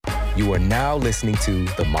You are now listening to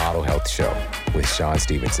The Model Health Show with Sean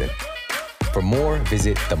Stevenson. For more,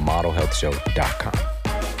 visit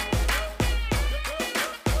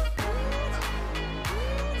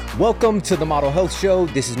themodelhealthshow.com. Welcome to The Model Health Show.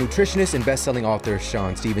 This is nutritionist and best-selling author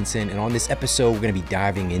Sean Stevenson. And on this episode, we're going to be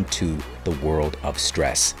diving into the world of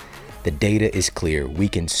stress. The data is clear. We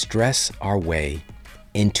can stress our way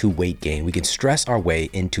into weight gain. We can stress our way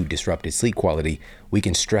into disrupted sleep quality. We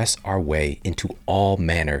can stress our way into all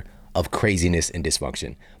manner of craziness and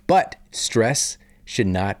dysfunction. But stress should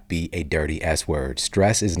not be a dirty S word.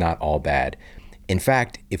 Stress is not all bad. In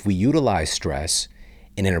fact, if we utilize stress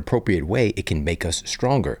in an appropriate way, it can make us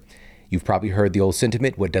stronger. You've probably heard the old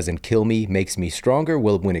sentiment, what doesn't kill me makes me stronger.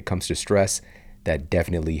 Well, when it comes to stress, that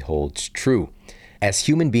definitely holds true. As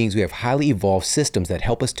human beings, we have highly evolved systems that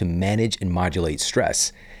help us to manage and modulate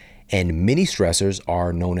stress. And many stressors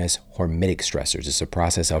are known as hormetic stressors. It's a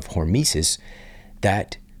process of hormesis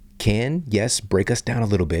that can, yes, break us down a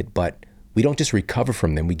little bit, but we don't just recover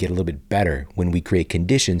from them. We get a little bit better when we create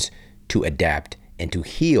conditions to adapt and to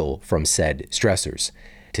heal from said stressors.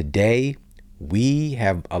 Today, we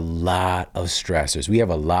have a lot of stressors. We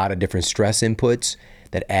have a lot of different stress inputs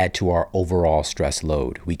that add to our overall stress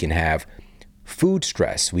load. We can have food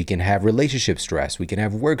stress, we can have relationship stress, we can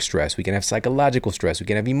have work stress, we can have psychological stress, we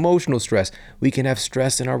can have emotional stress, we can have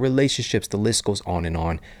stress in our relationships. The list goes on and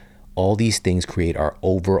on. All these things create our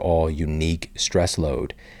overall unique stress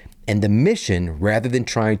load. And the mission, rather than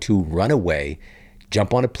trying to run away,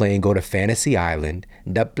 jump on a plane, go to Fantasy Island,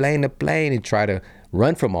 the plane, and try to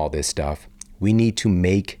run from all this stuff, we need to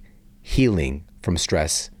make healing from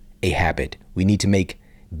stress a habit. We need to make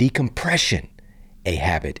decompression a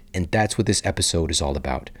habit. And that's what this episode is all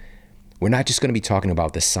about. We're not just going to be talking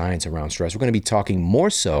about the science around stress. We're going to be talking more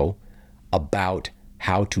so about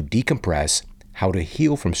how to decompress, how to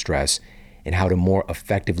heal from stress, and how to more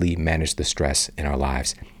effectively manage the stress in our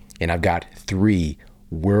lives. And I've got 3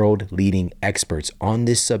 world-leading experts on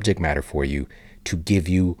this subject matter for you to give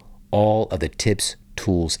you all of the tips,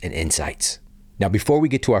 tools, and insights. Now, before we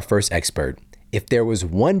get to our first expert, if there was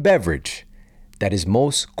one beverage that is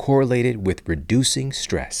most correlated with reducing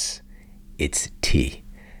stress, it's tea.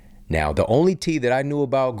 Now, the only tea that I knew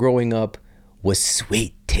about growing up was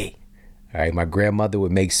sweet tea. All right, my grandmother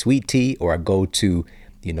would make sweet tea, or I go to,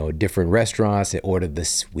 different restaurants and order the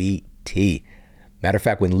sweet tea. Matter of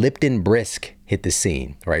fact, when Lipton Brisk hit the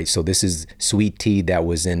scene, right? So this is sweet tea that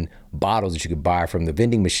was in bottles that you could buy from the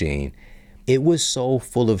vending machine. It was so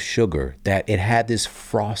full of sugar that it had this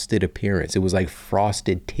frosted appearance. It was like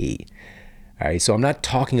frosted tea. All right, so I'm not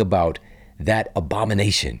talking about that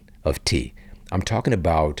abomination of tea. I'm talking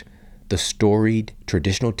about the storied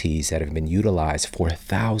traditional teas that have been utilized for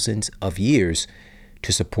thousands of years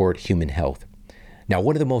to support human health. Now,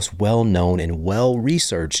 one of the most well-known and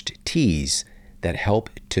well-researched teas that help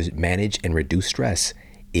to manage and reduce stress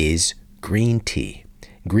is green tea.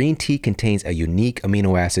 Green tea contains a unique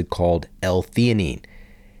amino acid called L-theanine.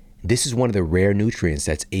 This is one of the rare nutrients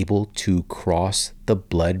that's able to cross the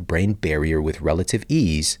blood-brain barrier with relative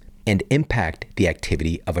ease and impact the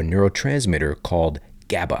activity of a neurotransmitter called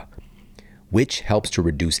GABA, which helps to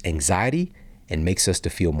reduce anxiety and makes us to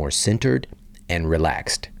feel more centered and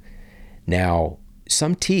relaxed. Now,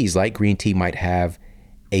 some teas like green tea might have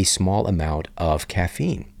a small amount of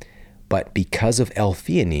caffeine, but because of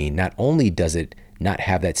L-theanine, not only does it not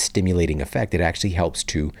have that stimulating effect, it actually helps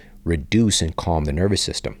to reduce and calm the nervous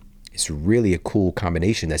system. It's really a cool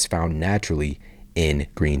combination that's found naturally in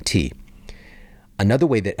green tea. Another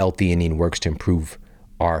way that L-theanine works to improve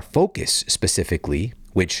our focus specifically,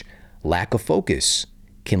 which lack of focus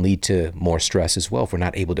can lead to more stress as well if we're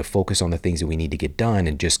not able to focus on the things that we need to get done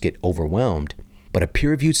and just get overwhelmed. But a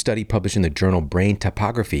peer-reviewed study published in the journal Brain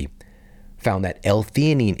Topography found that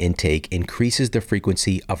L-theanine intake increases the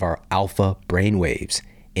frequency of our alpha brain waves,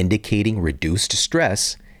 indicating reduced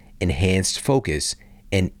stress, enhanced focus,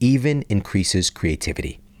 and even increases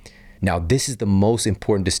creativity. Now, this is the most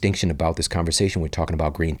important distinction about this conversation. We're talking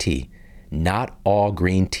about green tea. Not all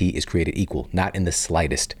green tea is created equal, not in the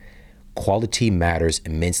slightest. Quality matters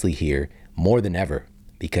immensely here, more than ever,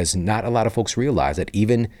 because not a lot of folks realize that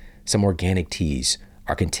even some organic teas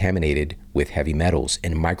are contaminated with heavy metals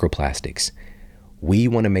and microplastics. We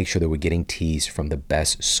want to make sure that we're getting teas from the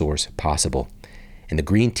best source possible. And the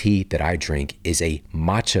green tea that I drink is a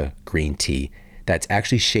matcha green tea that's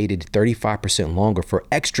actually shaded 35% longer for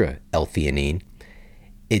extra L-theanine.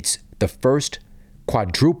 It's the first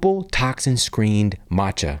quadruple toxin screened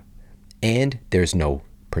matcha, and there's no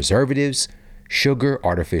preservatives, sugar,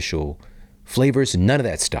 artificial flavors, none of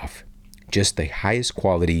that stuff. Just the highest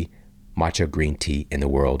quality matcha green tea in the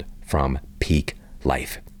world from Peak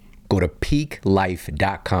Life. Go to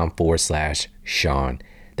peaklife.com/Sean.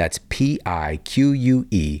 That's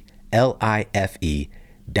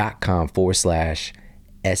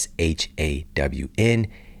PIQUELIFE.com/SHAWN.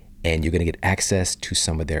 And you're going to get access to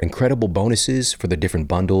some of their incredible bonuses for the different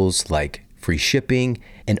bundles, like free shipping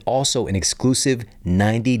and also an exclusive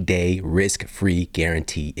 90-day risk-free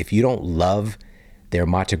guarantee. If you don't love their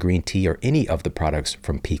matcha green tea or any of the products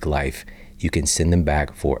from Peak Life, you can send them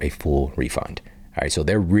back for a full refund. All right, so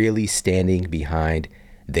they're really standing behind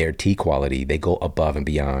their tea quality. They go above and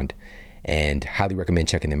beyond, and highly recommend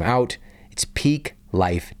checking them out. It's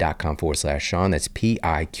peaklife.com/Sean. That's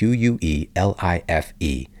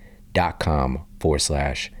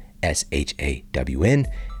PIQUELIFE.com/SHAWN.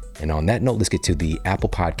 And on that note, let's get to the Apple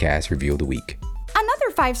Podcast Review of the Week.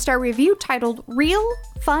 Another 5-star review titled Real,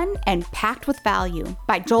 Fun, and Packed with Value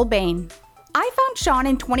by Joel Bain. I found Sean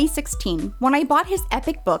in 2016 when I bought his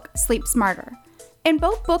epic book, Sleep Smarter. In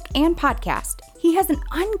both book and podcast, he has an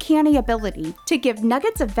uncanny ability to give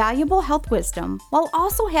nuggets of valuable health wisdom while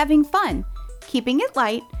also having fun, keeping it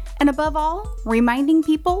light, and above all, reminding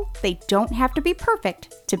people they don't have to be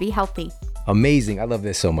perfect to be healthy. Amazing. I love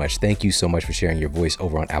this so much. Thank you so much for sharing your voice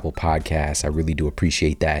over on Apple Podcasts. I really do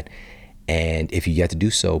appreciate that. And if you yet to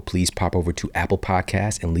do so, please pop over to Apple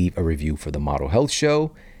Podcasts and leave a review for the Model Health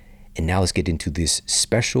Show. And now let's get into this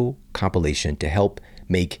special compilation to help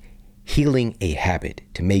make healing a habit,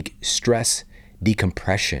 to make stress,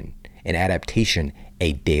 decompression, and adaptation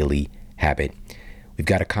a daily habit. We've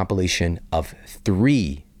got a compilation of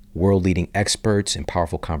 3 world-leading experts and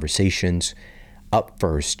powerful conversations. Up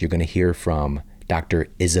first, you're going to hear from Dr.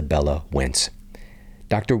 Isabella Wentz.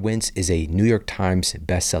 Dr. Wentz is a New York Times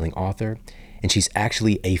bestselling author, and she's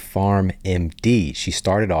actually a PharmMD. She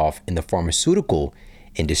started off in the pharmaceutical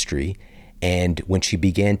industry, and when she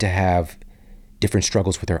began to have different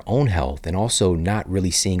struggles with her own health and also not really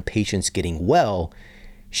seeing patients getting well,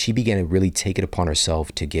 she began to really take it upon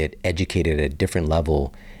herself to get educated at a different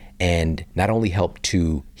level and not only help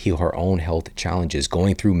to heal her own health challenges,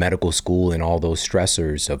 going through medical school and all those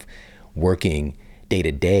stressors of working day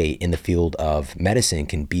to day in the field of medicine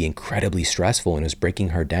can be incredibly stressful and is breaking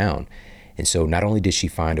her down. And so not only did she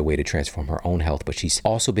find a way to transform her own health, but she's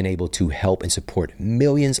also been able to help and support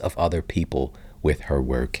millions of other people with her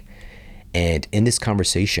work. And in this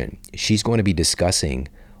conversation, she's going to be discussing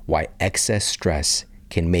why excess stress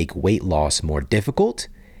can make weight loss more difficult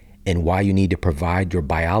and why you need to provide your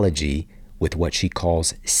biology with what she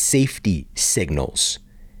calls safety signals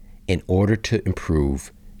in order to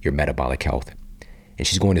improve your metabolic health. And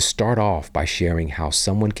she's going to start off by sharing how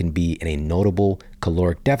someone can be in a notable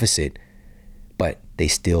caloric deficit, but they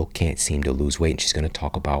still can't seem to lose weight. And she's going to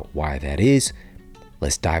talk about why that is.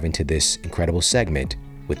 Let's dive into this incredible segment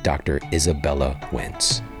with Dr. Isabella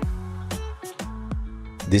Wentz.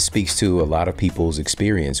 This speaks to a lot of people's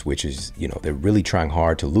experience, which is, they're really trying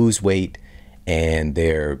hard to lose weight and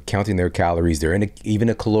they're counting their calories. They're in even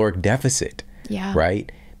a caloric deficit, right?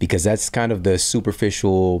 Because that's kind of the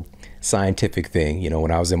superficial scientific thing.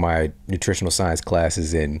 When I was in my nutritional science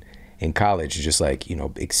classes in college, it's just like,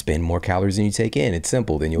 expend more calories than you take in. It's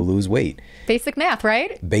simple. Then you'll lose weight. Basic math,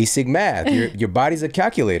 right? Basic math. Your body's a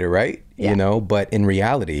calculator, right? Yeah. But in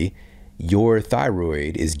reality, your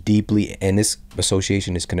thyroid is deeply, and this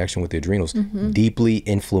association, this connection with the adrenals, deeply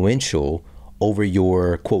influential over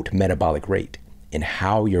your, quote, metabolic rate and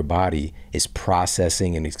how your body is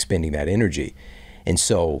processing and expending that energy. And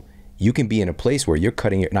so you can be in a place where you're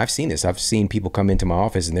cutting it. And I've seen this. I've seen people come into my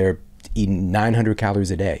office and they're eating 900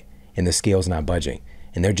 calories a day and the scale's not budging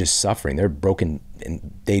and they're just suffering. They're broken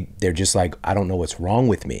and they're just like, I don't know what's wrong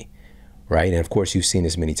with me, right? And of course, you've seen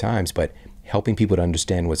this many times, but helping people to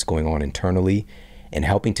understand what's going on internally and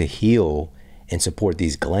helping to heal and support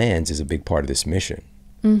these glands is a big part of this mission.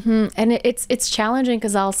 And it's challenging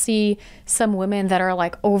because I'll see some women that are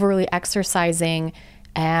like overly exercising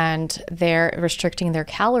and they're restricting their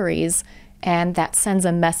calories, and that sends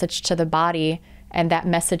a message to the body, and that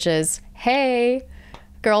message is, hey,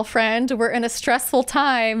 girlfriend, we're in a stressful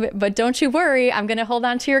time, but don't you worry, I'm going to hold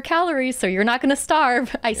on to your calories so you're not going to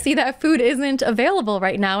starve. I see that food isn't available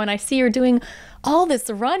right now, and I see you're doing all this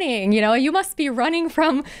running. You must be running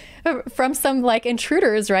from some like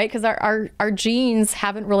intruders, right? Because our genes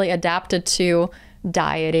haven't really adapted to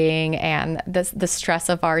dieting and the stress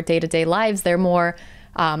of our day-to-day lives. They're more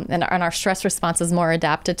and our stress response is more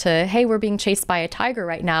adapted to, hey, we're being chased by a tiger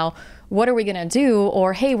right now. What are we going to do?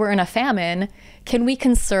 Or, hey, we're in a famine. Can we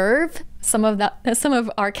conserve some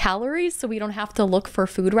of our calories so we don't have to look for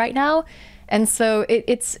food right now? And so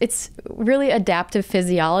it's really adaptive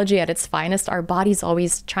physiology at its finest. Our body's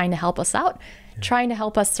always trying to help us out. trying to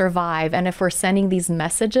help us survive. And if we're sending these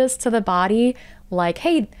messages to the body, like,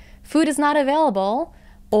 hey, food is not available,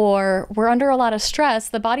 or we're under a lot of stress,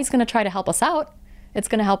 the body's going to try to help us out. It's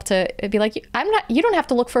going to help to be like, you don't have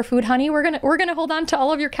to look for food, honey. We're going to hold on to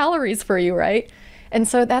all of your calories for you, right? And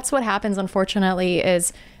so that's what happens, unfortunately,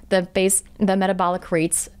 is the metabolic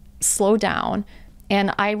rates slow down.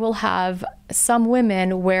 And I will have some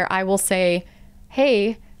women where I will say,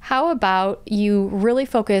 hey, how about you really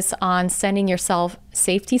focus on sending yourself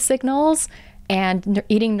safety signals and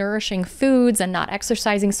eating nourishing foods and not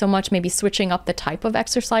exercising so much, maybe switching up the type of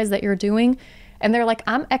exercise that you're doing. And they're like,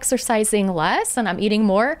 I'm exercising less and I'm eating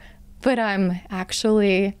more, but I'm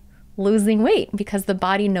actually losing weight because the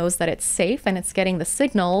body knows that it's safe and it's getting the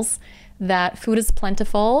signals that food is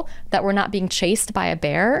plentiful, that we're not being chased by a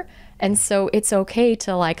bear. And so it's okay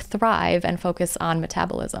to like thrive and focus on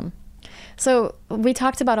metabolism. So we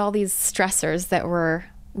talked about all these stressors that we're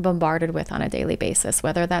bombarded with on a daily basis,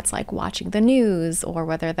 whether that's like watching the news or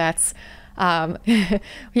whether that's,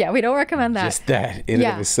 yeah, we don't recommend that. Just that in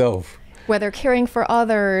and of itself. Whether caring for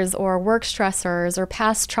others or work stressors or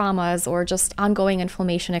past traumas or just ongoing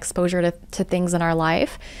inflammation, exposure to things in our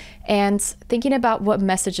life, and thinking about what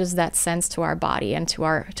messages that sends to our body and to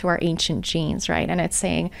our ancient genes, right? And it's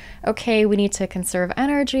saying, okay, we need to conserve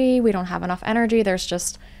energy. We don't have enough energy. There's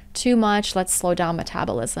just too much. Let's slow down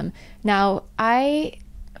metabolism. Now,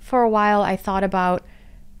 for a while, I thought about,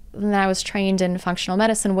 when I was trained in functional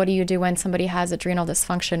medicine, what do you do when somebody has adrenal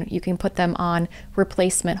dysfunction? You can put them on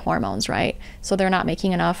replacement hormones, right? So they're not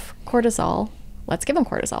making enough cortisol. Let's give them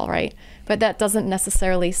cortisol, right? But that doesn't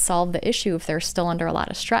necessarily solve the issue if they're still under a lot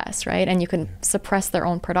of stress, right? And you can suppress their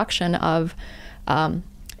own production of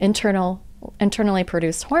internally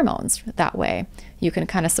produced hormones that way. You can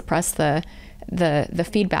kind of suppress the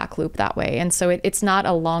feedback loop that way. And so it's not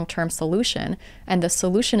a long-term solution. And the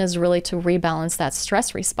solution is really to rebalance that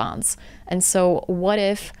stress response. And so what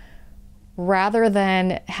if, rather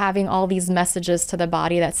than having all these messages to the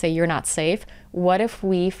body that say you're not safe, what if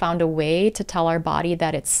we found a way to tell our body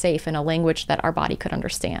that it's safe in a language that our body could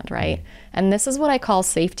understand, right? And this is what I call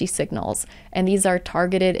safety signals. And these are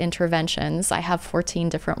targeted interventions. I have 14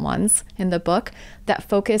 different ones in the book that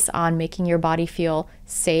focus on making your body feel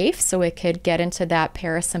safe so it could get into that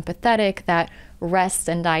parasympathetic, that rest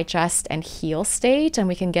and digest and heal state. And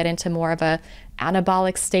we can get into more of a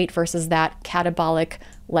anabolic state versus that catabolic,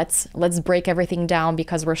 let's break everything down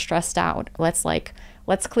because we're stressed out. Let's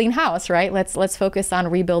clean house, right? Let's focus on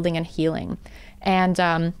rebuilding and healing. And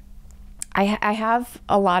I have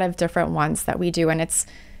a lot of different ones that we do, and it's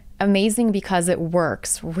amazing because it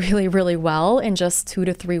works really, really well in just 2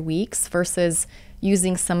 to 3 weeks versus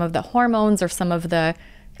using some of the hormones or some of the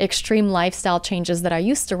extreme lifestyle changes that I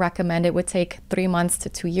used to recommend. It would take 3 months to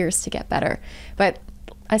 2 years to get better. But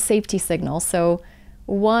a safety signal. So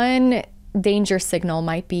one danger signal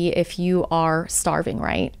might be if you are starving,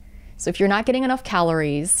 right? So if you're not getting enough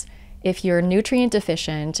calories, if you're nutrient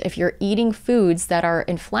deficient, if you're eating foods that are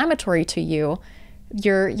inflammatory to you,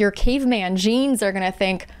 your caveman genes are going to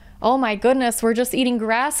think, oh my goodness, we're just eating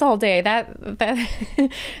grass all day.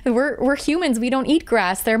 We're humans. We don't eat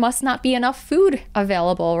grass. There must not be enough food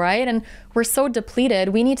available, right? And we're so depleted.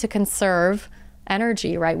 We need to conserve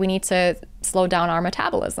energy, right? We need to slow down our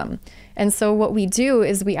metabolism. And so what we do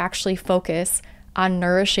is we actually focus on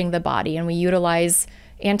nourishing the body, and we utilize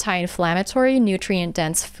anti-inflammatory,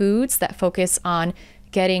 nutrient-dense foods that focus on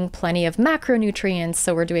getting plenty of macronutrients.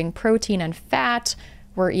 So we're doing protein and fat.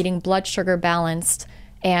 We're eating blood sugar balanced.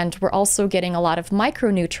 And we're also getting a lot of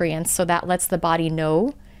micronutrients, so that lets the body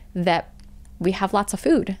know that we have lots of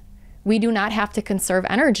food. We do not have to conserve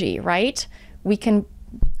energy, right? We can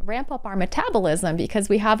ramp up our metabolism because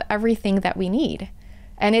we have everything that we need.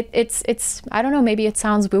 And it's I don't know, maybe it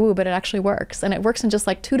sounds woo-woo, but it actually works. And it works in just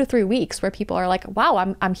like 2 to 3 weeks where people are like,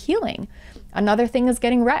 wow, I'm healing. Another thing is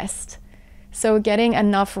getting rest. So getting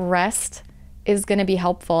enough rest is going to be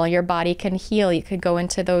helpful. Your body can heal. You could go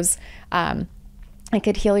into those, it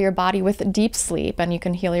could heal your body with deep sleep, and you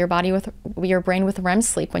can heal your body with your brain with REM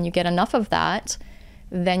sleep. When you get enough of that,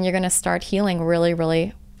 then you're going to start healing really,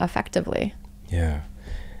 really effectively. Yeah.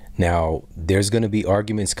 Now, there's going to be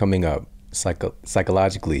arguments coming up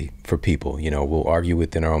psychologically for people. You know, we'll argue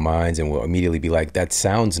within our own minds and we'll immediately be like, that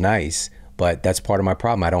sounds nice, but that's part of my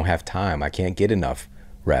problem. I don't have time. I can't get enough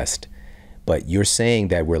rest. But you're saying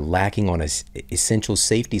that we're lacking on an essential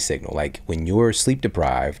safety signal. Like when you're sleep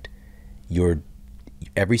deprived,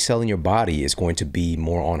 every cell in your body is going to be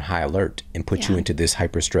more on high alert and put you into this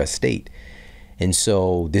hyper stress state. And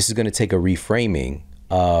so this is going to take a reframing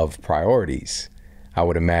of priorities, I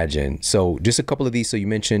would imagine. So just a couple of these. So you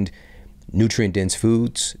mentioned nutrient dense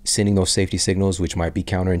foods, sending those safety signals, which might be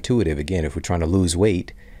counterintuitive. Again, if we're trying to lose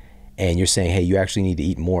weight and you're saying, hey, you actually need to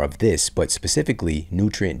eat more of this, but specifically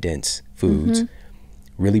nutrient dense foods,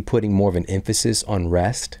 really putting more of an emphasis on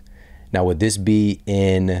rest. Now, would this be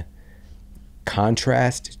in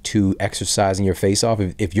contrast to exercising your face off?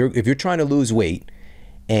 If you're trying to lose weight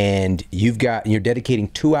and you're dedicating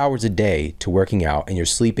 2 hours a day to working out and you're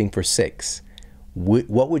sleeping for 6,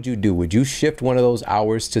 what would you do? Would you shift one of those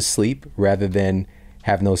hours to sleep rather than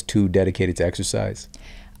having those 2 dedicated to exercise?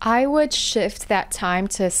 I would shift that time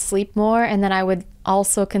to sleep more, and then I would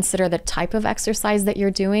also consider the type of exercise that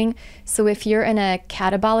you're doing. So if you're in a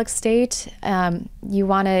catabolic state, you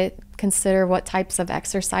want to consider what types of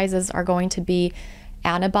exercises are going to be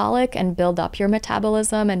anabolic and build up your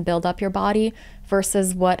metabolism and build up your body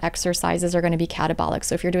versus what exercises are going to be catabolic.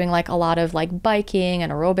 So if you're doing like a lot of like biking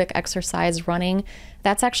and aerobic exercise, running,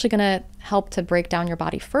 that's actually going to help to break down your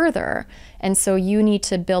body further. And so you need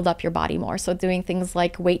to build up your body more. So doing things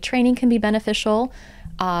like weight training can be beneficial.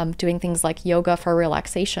 Doing things like yoga for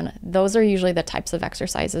relaxation. Those are usually the types of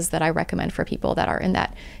exercises that I recommend for people that are in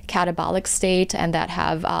that catabolic state and that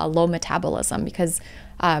have low metabolism, because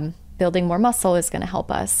building more muscle is going to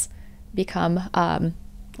help us become,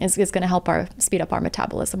 is going to help speed up our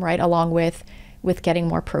metabolism, right? Along with getting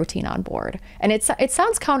more protein on board. And it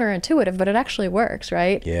sounds counterintuitive, but it actually works,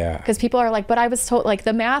 right? Yeah. Because people are like, but I was told like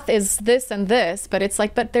the math is this and this, but it's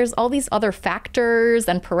like, but there's all these other factors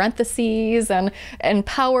and parentheses and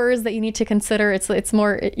powers that you need to consider. It's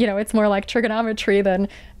more, it's more like trigonometry than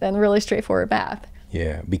really straightforward math.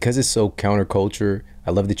 Yeah, because it's so counterculture. I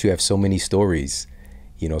love that you have so many stories,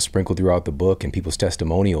 sprinkled throughout the book and people's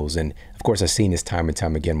testimonials. And of course, I've seen this time and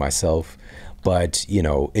time again myself, but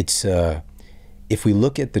it's, if we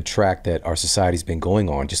look at the track that our society's been going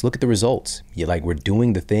on, just look at the results. We're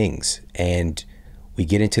doing the things and we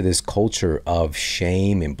get into this culture of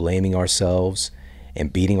shame and blaming ourselves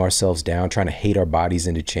and beating ourselves down, trying to hate our bodies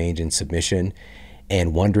into change and submission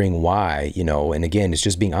and wondering why, and again, it's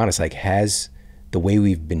just being honest, like, has the way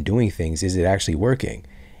we've been doing things, is it actually working?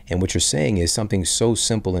 And what you're saying is something so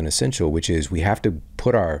simple and essential, which is we have to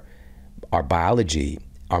put our biology,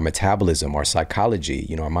 our metabolism, our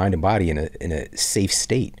psychology, our mind and body in a safe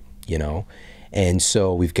state, And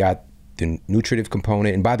so we've got the nutritive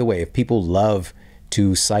component. And by the way, if people love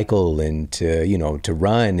to cycle and to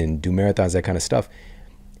run and do marathons, that kind of stuff,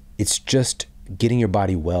 it's just getting your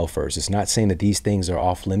body well first. It's not saying that these things are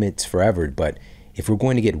off limits forever, but if we're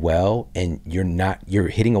going to get well and you're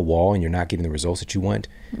hitting a wall and you're not getting the results that you want,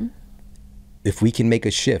 if we can make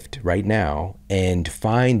a shift right now and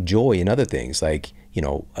find joy in other things, like,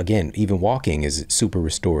 again, even walking is super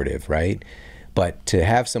restorative, right? But to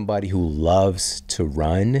have somebody who loves to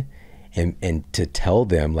run and to tell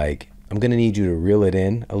them, like, I'm going to need you to reel it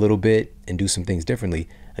in a little bit and do some things differently.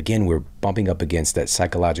 Again, we're bumping up against that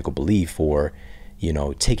psychological belief or,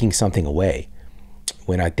 taking something away.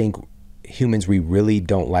 When I think humans, we really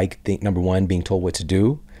don't like, number one, being told what to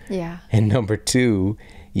do. Yeah. And number two,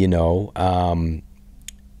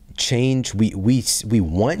 change, we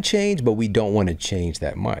want change, but we don't want to change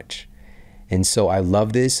that much. And so I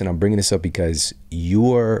love this, and I'm bringing this up because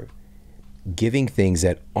you're giving things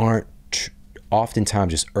that aren't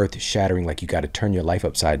oftentimes just earth-shattering, like you got to turn your life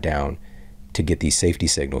upside down to get these safety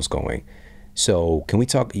signals going. So can we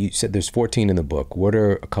talk, you said there's 14 in the book. What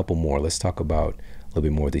are a couple more? Let's talk about a little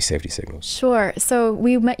bit more of these safety signals. Sure. So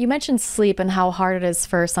you mentioned sleep and how hard it is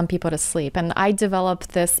for some people to sleep. And I developed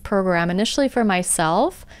this program initially for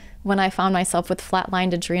myself when I found myself with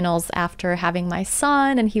flatlined adrenals after having my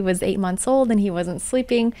son, and he was 8 months old and he wasn't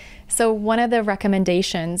sleeping. So one of the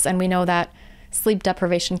recommendations, and we know that sleep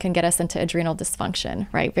deprivation can get us into adrenal dysfunction,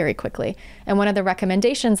 right, very quickly. And one of the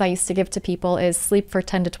recommendations I used to give to people is sleep for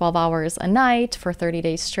 10 to 12 hours a night for 30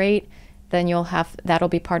 days straight. Then that'll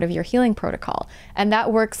be part of your healing protocol. And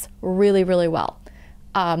that works really, really well.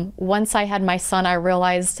 Once I had my son, I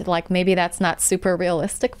realized like maybe that's not super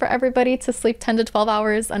realistic for everybody to sleep 10 to 12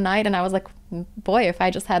 hours a night. And I was like, boy, if I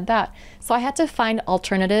just had that. So I had to find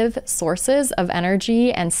alternative sources of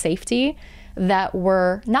energy and safety that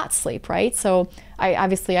were not sleep, right? So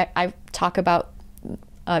I talk about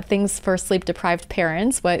things for sleep deprived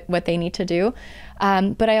parents, what they need to do.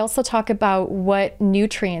 But I also talk about what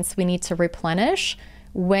nutrients we need to replenish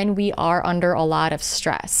when we are under a lot of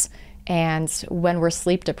stress and when we're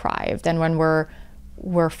sleep deprived and when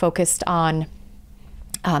we're focused on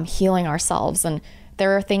healing ourselves. And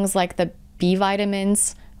there are things like the B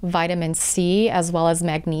vitamins, vitamin C, as well as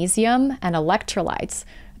magnesium and electrolytes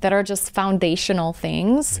that are just foundational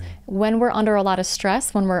things. Yeah. When we're under a lot of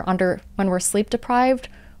stress, when we're sleep deprived,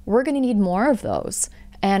 we're going to need more of those.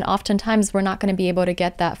 And oftentimes we're not going to be able to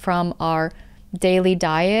get that from our daily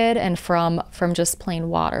diet and from just plain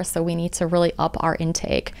water. So we need to really up our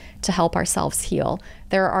intake to help ourselves heal.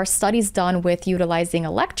 There are studies done with utilizing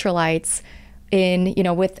electrolytes in,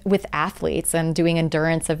 with athletes and doing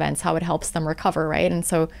endurance events, how it helps them recover, right? And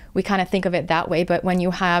so we kind of think of it that way. But when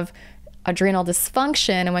you have adrenal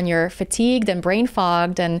dysfunction and when you're fatigued and brain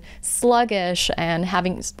fogged and sluggish and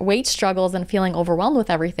having weight struggles and feeling overwhelmed with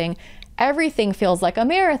everything feels like a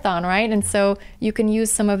marathon, right? And so you can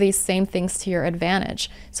use some of these same things to your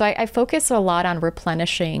advantage. So I focus a lot on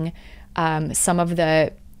replenishing some of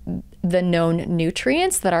the known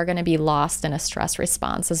nutrients that are going to be lost in a stress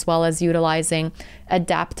response, as well as utilizing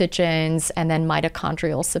adaptogens and then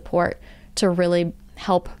mitochondrial support to really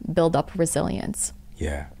help build up resilience.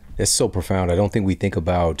 Yeah, that's so profound. I don't think we think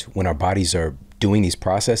about when our bodies are doing these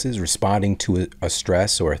processes, responding to a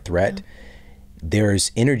stress or a threat,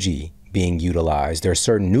 there's energy being utilized. There are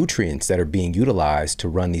certain nutrients that are being utilized to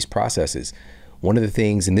run these processes. One of the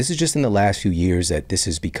things, and this is just in the last few years that this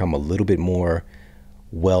has become a little bit more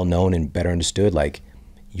well known and better understood, like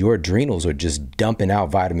your adrenals are just dumping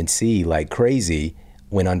out vitamin C like crazy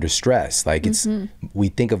when under stress. Like we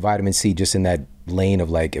think of vitamin C just in that lane of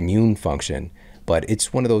like immune function, but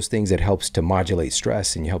it's one of those things that helps to modulate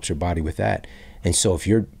stress and helps your body with that. And so if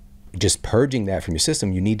you're just purging that from your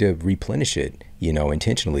system, you need to replenish it,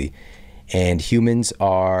 intentionally. And humans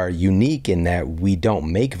are unique in that we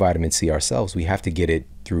don't make vitamin C ourselves. We have to get it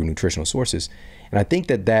through nutritional sources. And I think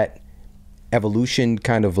that evolution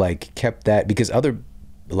kind of like kept that, because a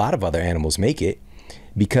lot of other animals make it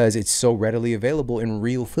because it's so readily available in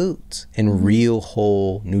real foods, in real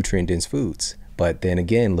whole nutrient dense foods. But then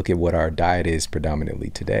again, look at what our diet is predominantly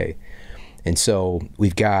today. And so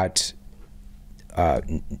we've got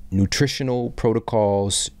nutritional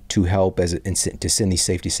protocols to help to send these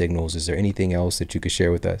safety signals. Is there anything else that you could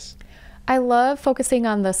share with us? I love focusing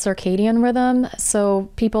on the circadian rhythm. So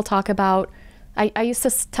people talk about, I used to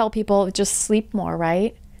tell people just sleep more,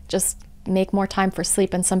 right? Just make more time for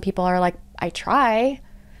sleep. And some people are like, I try,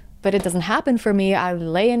 but it doesn't happen for me. I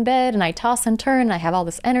lay in bed and I toss and turn and I have all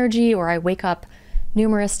this energy, or I wake up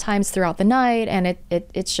numerous times throughout the night and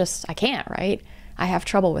it's just, I can't, right? I have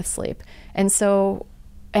trouble with sleep.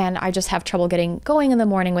 And I just have trouble getting going in the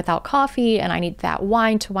morning without coffee, and I need that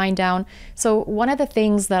wine to wind down. So one of the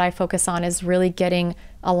things that I focus on is really getting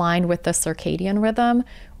aligned with the circadian rhythm,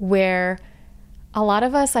 where a lot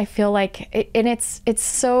of us, I feel like, and it's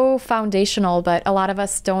so foundational, but a lot of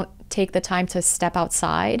us don't take the time to step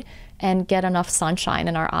outside and get enough sunshine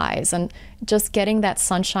in our eyes. And just getting that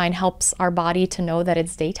sunshine helps our body to know that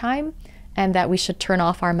it's daytime and that we should turn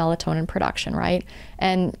off our melatonin production, right?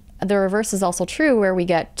 And the reverse is also true, where we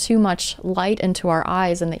get too much light into our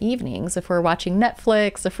eyes in the evenings. If we're watching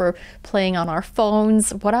Netflix, if we're playing on our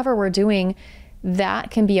phones, whatever we're doing,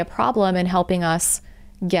 that can be a problem in helping us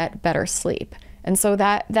get better sleep. And so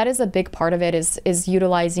that is a big part of it, is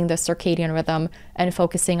utilizing the circadian rhythm and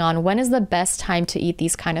focusing on when is the best time to eat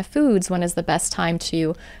these kind of foods, when is the best time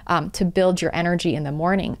to build your energy in the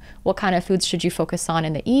morning, what kind of foods should you focus on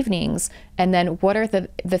in the evenings, and then what are the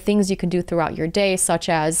things you can do throughout your day, such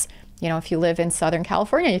as, if you live in Southern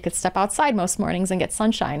California, you could step outside most mornings and get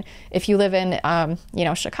sunshine. If you live in,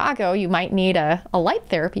 Chicago, you might need a light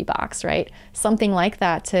therapy box, right? Something like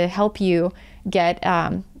that to help you get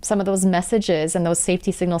some of those messages and those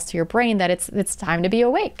safety signals to your brain that it's time to be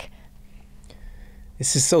awake.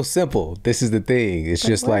 This is so simple. This is the thing. It's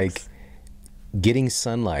just like getting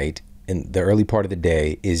sunlight in the early part of the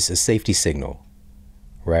day is a safety signal,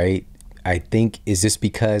 right? I think, is this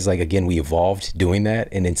because, like, again, we evolved doing that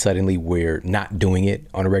and then suddenly we're not doing it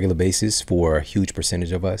on a regular basis for a huge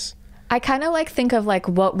percentage of us? I kind of think of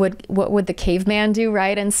what would the caveman do,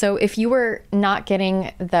 right? And so if you were not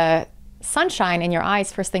getting the sunshine in your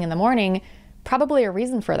eyes first thing in the morning, probably a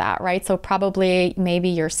reason for that, right? So probably maybe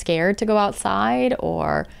you're scared to go outside,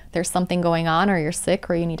 or there's something going on, or you're sick,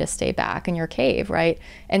 or you need to stay back in your cave, right?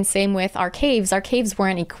 And same with our caves. Our caves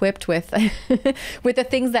weren't equipped with with the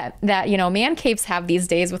things that man caves have these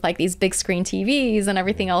days, with like these big screen TVs and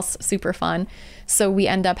everything else super fun. So we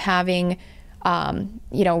end up having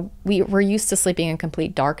we're used to sleeping in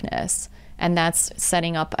complete darkness, and that's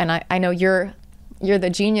setting up, and I know you're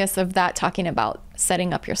the genius of that, talking about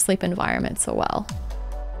setting up your sleep environment so well.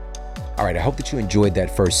 All right, I hope that you enjoyed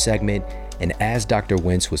that first segment. And as Dr.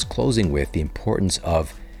 Wentz was closing with the importance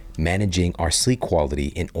of managing our sleep quality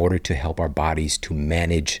in order to help our bodies to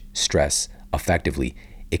manage stress effectively,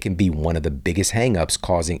 it can be one of the biggest hangups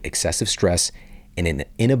causing excessive stress and an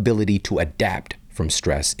inability to adapt from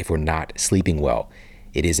stress if we're not sleeping well.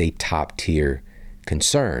 It is a top tier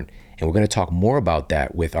concern. And we're going to talk more about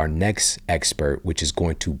that with our next expert, which is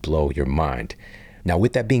going to blow your mind. Now,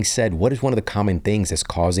 with that being said, what is one of the common things that's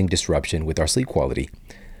causing disruption with our sleep quality?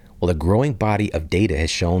 Well, a growing body of data has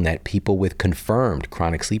shown that people with confirmed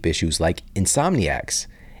chronic sleep issues like insomniacs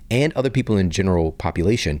and other people in general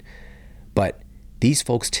population, but these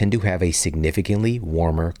folks tend to have a significantly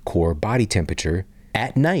warmer core body temperature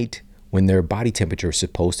at night when their body temperature is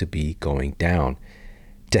supposed to be going down.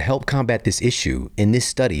 To help combat this issue, in this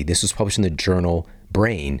study, this was published in the journal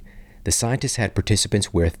Brain, the scientists had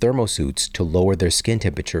participants wear thermosuits to lower their skin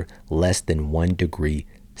temperature less than 1 degree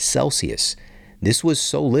Celsius. This was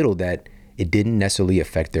so little that it didn't necessarily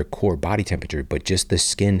affect their core body temperature, but just the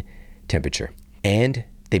skin temperature. And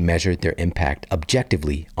they measured their impact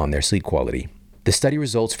objectively on their sleep quality. The study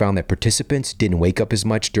results found that participants didn't wake up as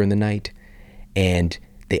much during the night, and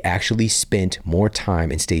they actually spent more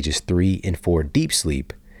time in stages 3 and 4 deep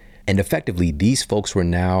sleep. And effectively, these folks were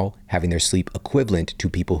now having their sleep equivalent to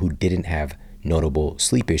people who didn't have notable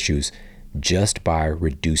sleep issues just by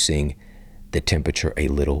reducing the temperature a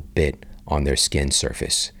little bit on their skin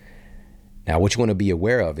surface. Now, what you want to be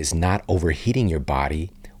aware of is not overheating your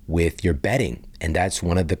body with your bedding, and that's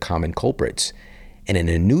one of the common culprits. And in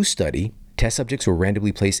a new study, test subjects were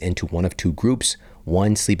randomly placed into one of two groups,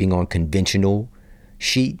 one sleeping on conventional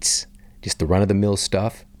sheets, just the run-of-the-mill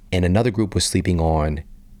stuff, and another group was sleeping on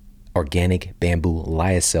organic bamboo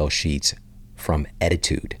lyocell sheets from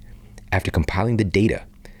Attitude. After compiling the data,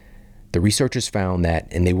 the researchers found that,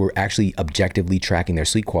 and they were actually objectively tracking their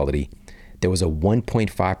sleep quality, there was a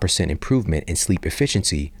 1.5% improvement in sleep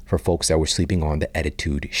efficiency for folks that were sleeping on the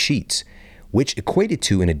Attitude sheets, which equated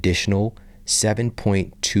to an additional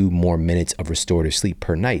 7.2 more minutes of restorative sleep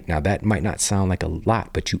per night. Now, that might not sound like a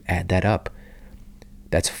lot, but you add that up,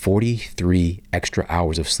 that's 43 extra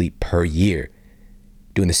hours of sleep per year,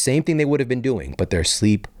 doing the same thing they would have been doing, but their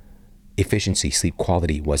sleep efficiency, sleep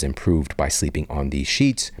quality was improved by sleeping on these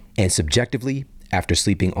sheets. And subjectively, after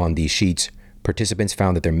sleeping on these sheets, participants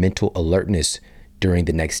found that their mental alertness during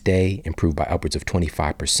the next day improved by upwards of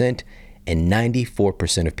 25%, and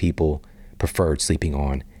 94% of people preferred sleeping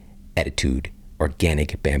on Attitude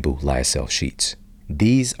organic bamboo lyocell sheets.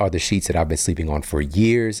 These are the sheets that I've been sleeping on for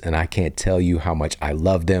years, and I can't tell you how much I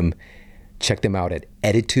love them. Check them out at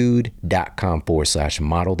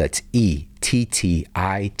ettitude.com/model. That's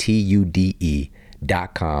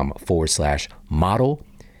ETTITUDE.com/model.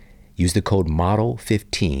 Use the code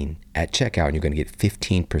MODEL15 at checkout, and you're going to get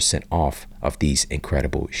 15% off of these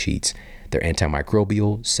incredible sheets. They're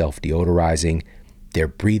antimicrobial, self-deodorizing, they're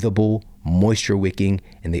breathable, moisture wicking,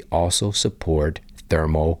 and they also support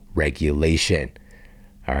thermal regulation.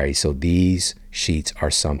 All right, so these sheets are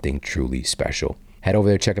something truly special. Head over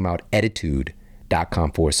there, check them out,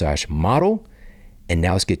 ettitude.com/model. And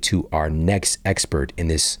now let's get to our next expert in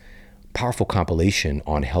this powerful compilation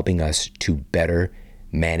on helping us to better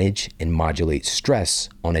manage and modulate stress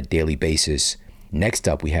on a daily basis. Next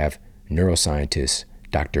up, we have neuroscientist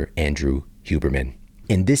Dr. Andrew Huberman.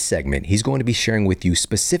 In this segment, he's going to be sharing with you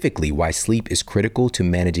specifically why sleep is critical to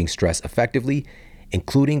managing stress effectively,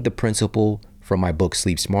 including the principle from my book,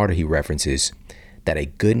 Sleep Smarter, he references that a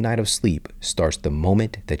good night of sleep starts the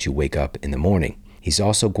moment that you wake up in the morning. He's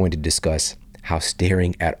also going to discuss how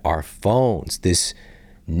staring at our phones, this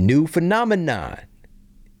new phenomenon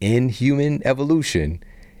in human evolution,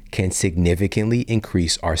 can significantly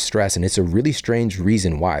increase our stress. And it's a really strange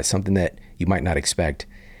reason why. It's something that you might not expect.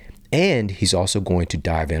 And he's also going to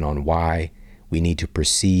dive in on why we need to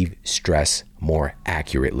perceive stress more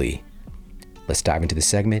accurately. Let's dive into the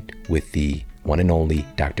segment with the one and only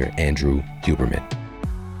Dr. Andrew Huberman.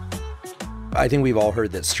 I think we've all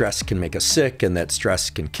heard that stress can make us sick and that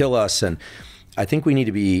stress can kill us. And I think we need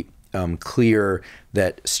to be clear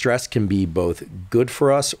that stress can be both good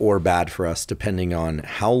for us or bad for us, depending on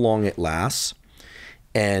how long it lasts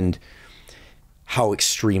and how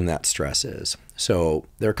extreme that stress is. So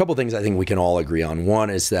there are a couple of things I think we can all agree on. One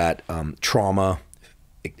is that trauma,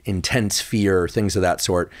 intense fear, things of that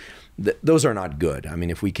sort, those are not good. I mean,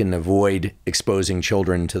 if we can avoid exposing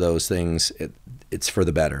children to those things, it's for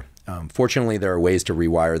the better. Fortunately, there are ways to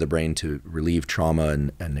rewire the brain to relieve trauma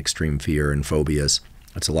and extreme fear and phobias.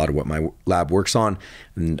 That's a lot of what my lab works on.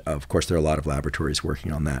 And of course, there are a lot of laboratories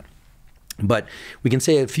working on that. But we can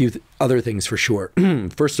say a few other things for sure.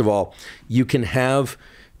 First of all, you can have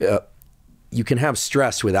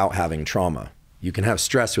stress without having trauma. You can have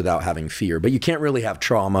stress without having fear, but you can't really have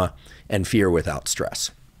trauma and fear without stress,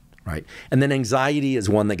 right? And then anxiety is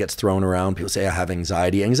one that gets thrown around. People say, I have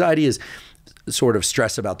anxiety. Anxiety is sort of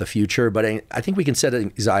stress about the future, but I think we can set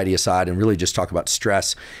anxiety aside and really just talk about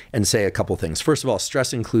stress and say a couple things. First of all,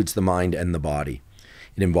 stress includes the mind and the body.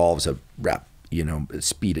 It involves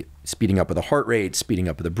speeding up of the heart rate, speeding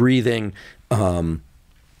up of the breathing.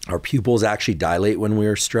 Our pupils actually dilate when we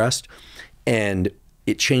are stressed, and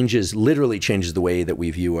it literally changes the way that we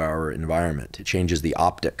view our environment. It changes the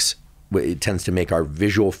optics. It tends to make our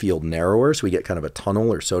visual field narrower, so we get kind of a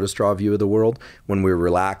tunnel or soda straw view of the world. When we're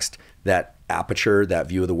relaxed, that aperture, that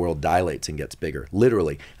view of the world dilates and gets bigger,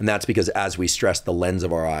 literally. And that's because as we stress, the lens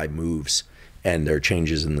of our eye moves and there are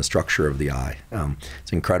changes in the structure of the eye.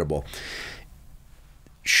 It's incredible.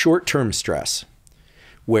 Short-term stress,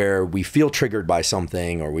 where we feel triggered by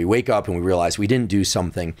something or we wake up and we realize we didn't do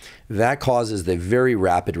something, that causes the very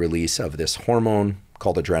rapid release of this hormone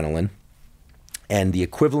called adrenaline. And the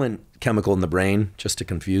equivalent chemical in the brain, just to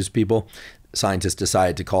confuse people, scientists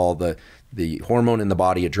decided to call the hormone in the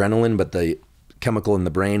body adrenaline, but the chemical in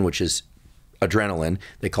the brain, which is adrenaline,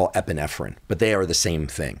 they call epinephrine, but they are the same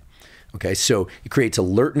thing. Okay, so it creates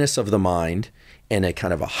alertness of the mind and a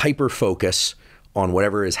kind of a hyper focus on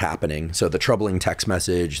whatever is happening. So the troubling text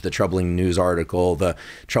message, the troubling news article, the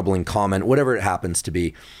troubling comment, whatever it happens to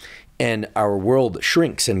be. And our world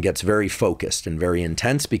shrinks and gets very focused and very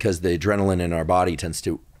intense because the adrenaline in our body tends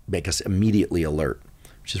to make us immediately alert,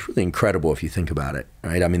 which is really incredible if you think about it,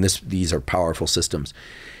 right? I mean, these are powerful systems.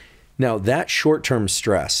 Now, that short-term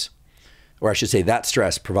stress, or I should say that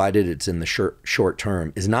stress, provided it's in the short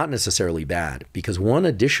term, is not necessarily bad, because one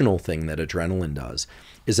additional thing that adrenaline does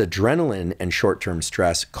is adrenaline and short-term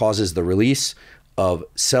stress causes the release of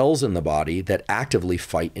cells in the body that actively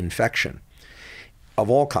fight infection of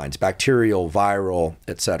all kinds, bacterial, viral,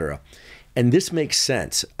 etc. And this makes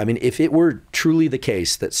sense. I mean, if it were truly the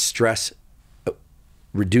case that stress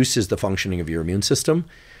reduces the functioning of your immune system,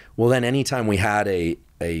 well, then anytime we had a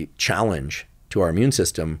challenge to our immune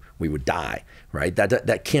system, we would die, right?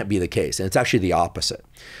 That can't be the case. And it's actually the opposite.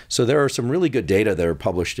 So there are some really good data that are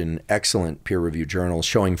published in excellent peer-reviewed journals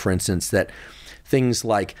showing, for instance, that things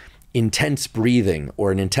like intense breathing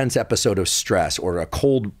or an intense episode of stress or a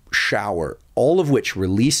cold shower, all of which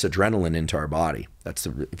release adrenaline into our body.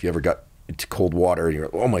 If you ever got into cold water and you're,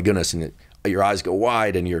 oh my goodness, and your eyes go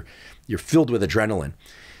wide and you're filled with adrenaline.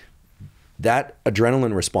 That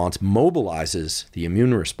adrenaline response mobilizes the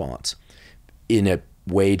immune response in a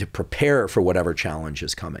way to prepare for whatever challenge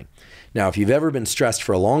is coming. Now, if you've ever been stressed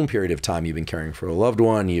for a long period of time, you've been caring for a loved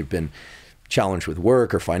one, you've been challenged with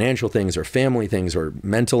work or financial things or family things or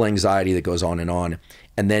mental anxiety that goes on,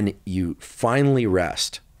 and then you finally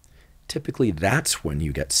rest, typically that's when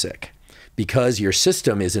you get sick because your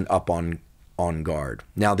system isn't up on guard.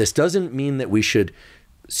 Now, this doesn't mean that we should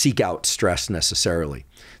seek out stress necessarily.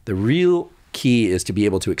 The real key is to be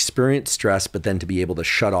able to experience stress, but then to be able to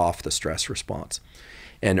shut off the stress response.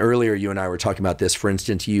 And earlier, you and I were talking about this. For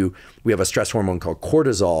instance, we have a stress hormone called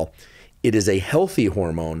cortisol. It is a healthy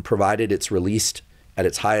hormone, provided it's released at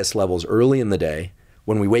its highest levels early in the day.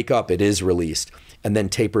 When we wake up, it is released and then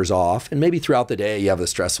tapers off. And maybe throughout the day, you have a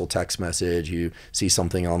stressful text message, you see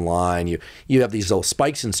something online, you have these little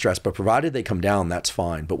spikes in stress, but provided they come down, that's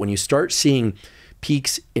fine. But when you start seeing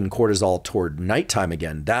peaks in cortisol toward nighttime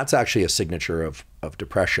again, that's actually a signature of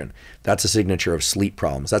depression. That's a signature of sleep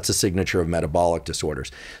problems. That's a signature of metabolic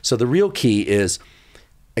disorders. So the real key is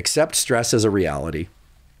accept stress as a reality,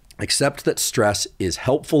 accept that stress is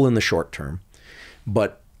helpful in the short term,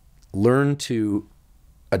 but learn to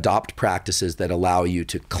adopt practices that allow you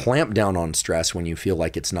to clamp down on stress when you feel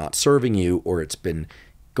like it's not serving you or it's been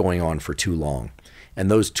going on for too long. And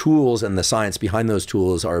those tools and the science behind those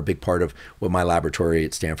tools are a big part of what my laboratory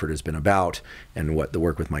at Stanford has been about, and what the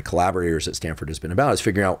work with my collaborators at Stanford has been about, is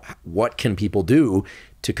figuring out what can people do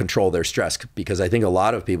to control their stress. Because I think a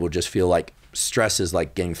lot of people just feel like stress is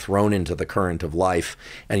like getting thrown into the current of life,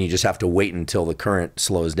 and you just have to wait until the current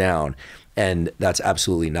slows down. And that's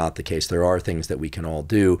absolutely not the case. There are things that we can all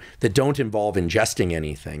do that don't involve ingesting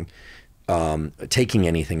anything, taking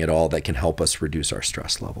anything at all, that can help us reduce our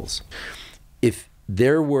stress levels. If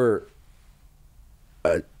there were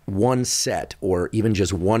one set or even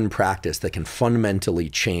just one practice that can fundamentally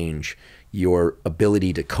change your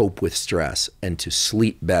ability to cope with stress and to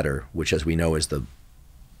sleep better, which as we know is the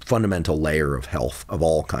fundamental layer of health, of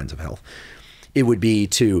all kinds of health, it would be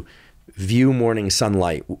to view morning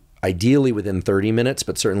sunlight, ideally within 30 minutes,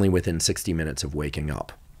 but certainly within 60 minutes of waking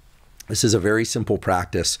up. This is a very simple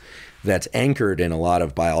practice that's anchored in a lot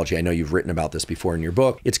of biology. I know you've written about this before in your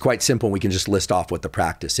book. It's quite simple. We can just list off what the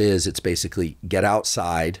practice is. It's basically get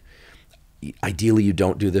outside. Ideally, you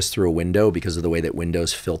don't do this through a window because of the way that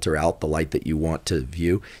windows filter out the light that you want to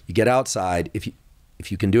view. You get outside.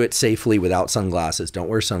 If you can do it safely without sunglasses, don't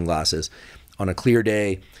wear sunglasses. On a clear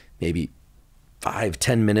day, maybe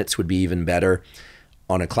 5-10 minutes would be even better.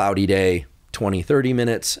 On a cloudy day, 20, 30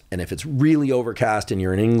 minutes. And if it's really overcast and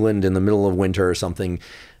you're in England in the middle of winter or something,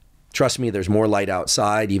 trust me, there's more light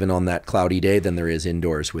outside even on that cloudy day than there is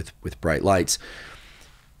indoors with bright lights.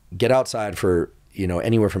 Get outside for,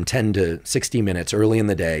 anywhere from 10 to 60 minutes early in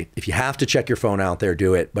the day. If you have to check your phone out there,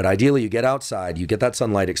 do it. But ideally, you get outside, you get that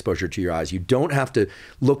sunlight exposure to your eyes. You don't have to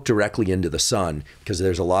look directly into the sun because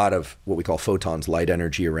there's a lot of what we call photons, light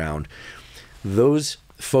energy around. Those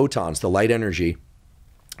photons, the light energy,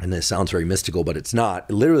 and this sounds very mystical, but it's not.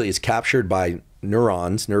 It literally is captured by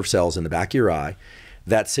neurons, nerve cells in the back of your eye.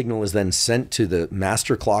 That signal is then sent to the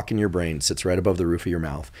master clock in your brain, it sits right above the roof of your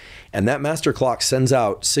mouth. And that master clock sends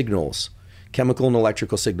out signals, chemical and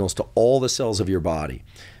electrical signals, to all the cells of your body.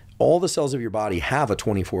 All the cells of your body have a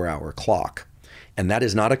 24-hour clock. And that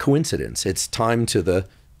is not a coincidence. It's timed to the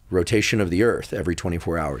rotation of the earth every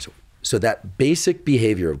 24 hours. So that basic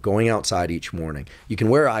behavior of going outside each morning, you can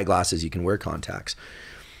wear eyeglasses, you can wear contacts,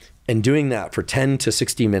 and doing that for 10 to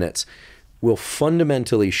 60 minutes will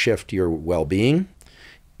fundamentally shift your well-being.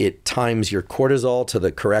 It times your cortisol to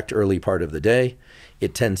the correct early part of the day.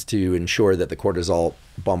 It tends to ensure that the cortisol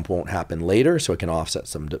bump won't happen later, so it can offset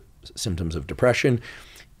some symptoms of depression.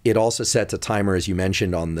 It also sets a timer, as you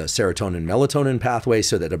mentioned, on the serotonin melatonin pathway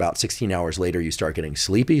so that about 16 hours later you start getting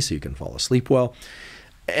sleepy so you can fall asleep well.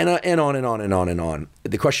 And on and on and on and on.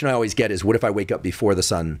 The question I always get is, what if I wake up before the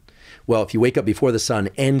sun? Well, if you wake up before the sun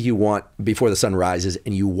and before the sun rises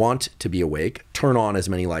and you want to be awake, turn on as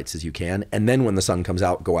many lights as you can. And then when the sun comes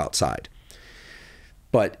out, go outside.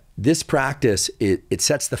 But this practice, it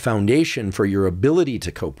sets the foundation for your ability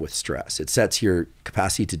to cope with stress. It sets your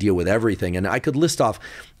capacity to deal with everything. And I could list off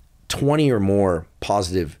 20 or more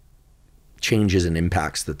positive changes and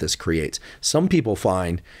impacts that this creates. Some people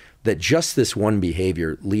find that just this one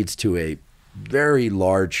behavior leads to a very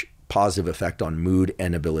large positive effect on mood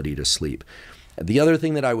and ability to sleep. The other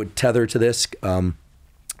thing that I would tether to this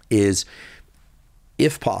is,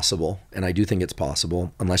 if possible, and I do think it's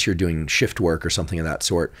possible, unless you're doing shift work or something of that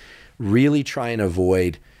sort, really try and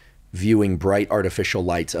avoid viewing bright artificial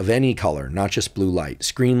lights of any color, not just blue light.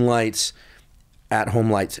 Screen lights,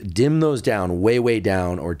 at-home lights, dim those down, way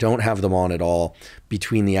down, or don't have them on at all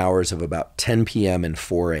between the hours of about 10 p.m. and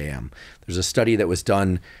 4 a.m. There's a study that was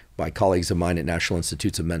done by colleagues of mine at National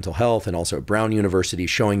Institutes of Mental Health and also at Brown University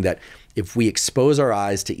showing that if we expose our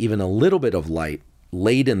eyes to even a little bit of light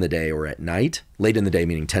late in the day or at night, late in the day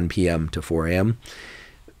meaning 10 p.m. to 4 a.m.,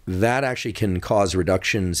 that actually can cause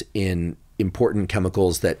reductions in important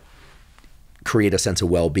chemicals that create a sense of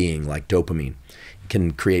well-being, like dopamine. It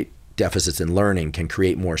can create deficits in learning, can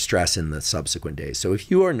create more stress in the subsequent days. So if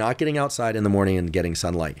you are not getting outside in the morning and getting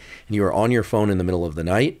sunlight, and you are on your phone in the middle of the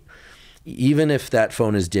night, even if that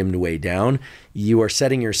phone is dimmed way down, you are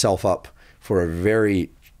setting yourself up for a very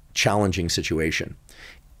challenging situation.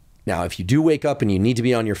 Now, if you do wake up and you need to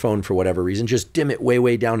be on your phone for whatever reason, just dim it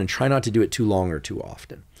way down and try not to do it too long or too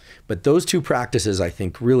often. But those two practices, I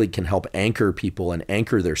think, really can help anchor people and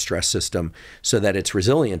anchor their stress system so that it's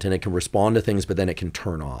resilient and it can respond to things, but then it can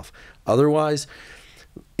turn off. Otherwise,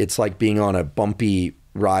 it's like being on a bumpy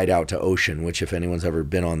ride out to ocean, which if anyone's ever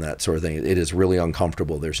been on that sort of thing, it is really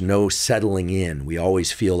uncomfortable. There's no settling in. We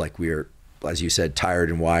always feel like we're, as you said, tired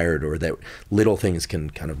and wired, or that little things can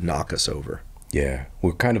kind of knock us over. Yeah,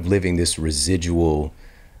 we're kind of living this residual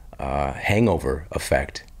hangover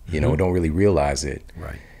effect. We don't really realize it.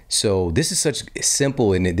 Right. So this is such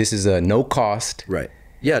simple, and this is a no cost. Right.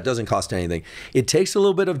 Yeah, it doesn't cost anything. It takes a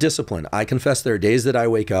little bit of discipline. I confess there are days that I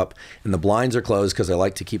wake up and the blinds are closed because I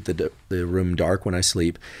like to keep the room dark when I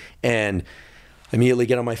sleep. And I immediately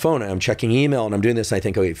get on my phone and I'm checking email and I'm doing this and I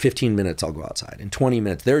think, okay, 15 minutes, I'll go outside. In 20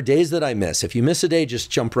 minutes, there are days that I miss. If you miss a day,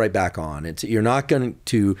 just jump right back on. You're not going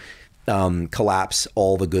to collapse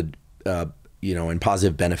all the good and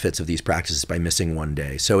positive benefits of these practices by missing one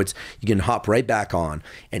day. So you can hop right back on.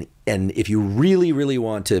 And if you really, really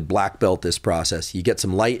want to black belt this process, you get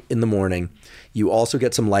some light in the morning. You also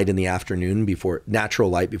get some light in the afternoon, natural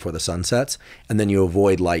light before the sun sets. And then you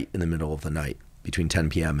avoid light in the middle of the night between 10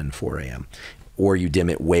 p.m. and 4 a.m. Or you dim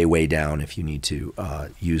it way down if you need to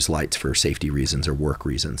use lights for safety reasons or work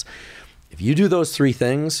reasons. If you do those three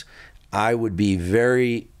things, I would be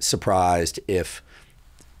very surprised if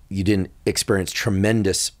you didn't experience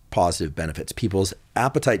tremendous positive benefits. People's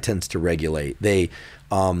appetite tends to regulate. They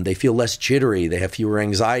feel less jittery. They have fewer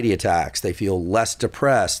anxiety attacks. They feel less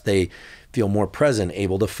depressed. They feel more present,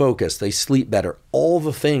 able to focus. They sleep better. All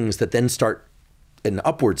the things that then start an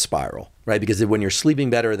upward spiral, right? Because when you're sleeping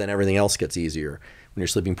better, then everything else gets easier. When you're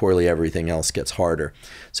sleeping poorly, everything else gets harder.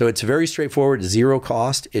 So it's very straightforward, zero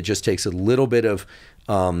cost. It just takes a little bit of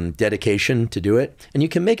dedication to do it. And you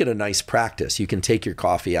can make it a nice practice. You can take your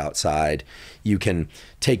coffee outside. You can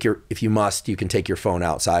take if you must, you can take your phone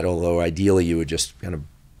outside, although ideally you would just kind of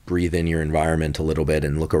breathe in your environment a little bit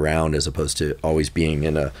and look around as opposed to always being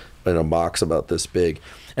in a box about this big.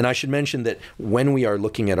 And I should mention that when we are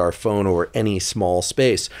looking at our phone or any small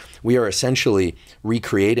space, we are essentially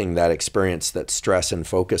recreating that experience that stress and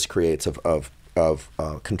focus creates of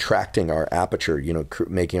contracting our aperture,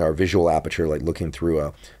 making our visual aperture like looking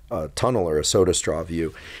through a tunnel or a soda straw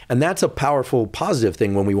view. And that's a powerful, positive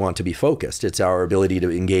thing when we want to be focused. It's our ability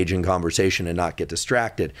to engage in conversation and not get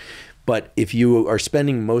distracted. But if you are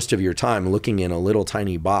spending most of your time looking in a little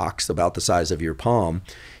tiny box about the size of your palm,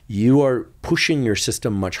 you are pushing your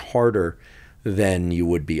system much harder than you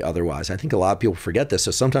would be otherwise. I think a lot of people forget this.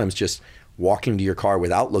 So sometimes just walking to your car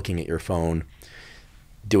without looking at your phone,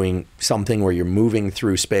 doing something where you're moving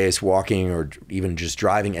through space, walking, or even just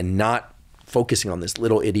driving and not focusing on this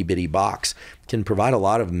little itty bitty box can provide a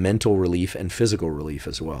lot of mental relief and physical relief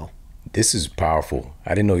as well. This is powerful. I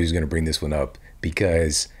didn't know he was going to bring this one up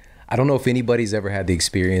because I don't know if anybody's ever had the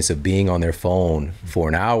experience of being on their phone for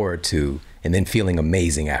an hour or two and then feeling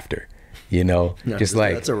amazing after, No, just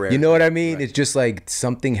like, that's a rare you know what I mean? Right. It's just like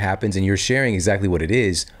something happens and you're sharing exactly what it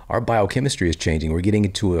is. Our biochemistry is changing. We're getting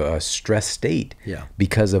into a stress state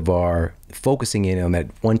because of our focusing in on that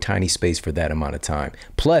one tiny space for that amount of time.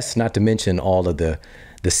 Plus, not to mention all of the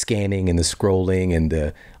scanning and the scrolling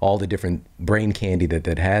and all the different brain candy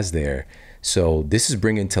that has there. So this is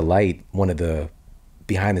bringing to light one of the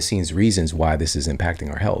behind the scenes reasons why this is impacting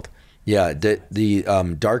our health. Yeah,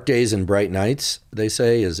 the dark days and bright nights, they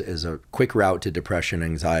say, is a quick route to depression,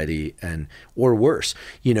 anxiety, or worse.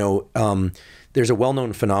 There's a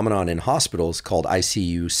well-known phenomenon in hospitals called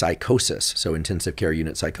ICU psychosis, so intensive care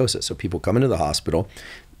unit psychosis. So people come into the hospital.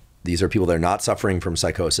 These are people that are not suffering from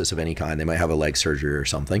psychosis of any kind. They might have a leg surgery or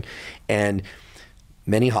something. And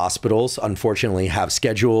many hospitals, unfortunately, have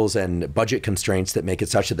schedules and budget constraints that make it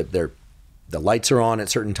such that the lights are on at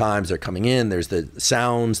certain times, they're coming in, there's the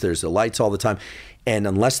sounds, there's the lights all the time. And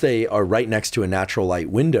unless they are right next to a natural light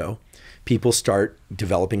window, people start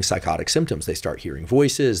developing psychotic symptoms. They start hearing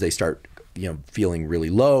voices, they start feeling really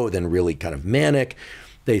low, then really kind of manic.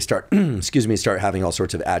 They start, start having all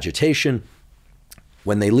sorts of agitation.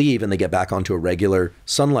 When they leave and they get back onto a regular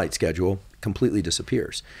sunlight schedule, completely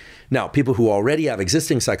disappears. Now, people who already have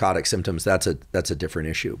existing psychotic symptoms, that's a different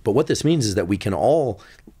issue. But what this means is that we can all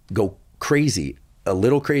go crazy, a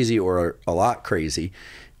little crazy or a lot crazy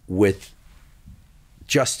with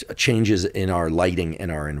just changes in our lighting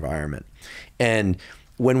in our environment. And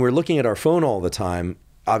when we're looking at our phone all the time,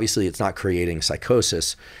 obviously it's not creating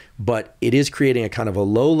psychosis, but it is creating a kind of a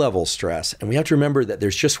low level stress. And we have to remember that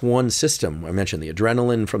there's just one system. I mentioned the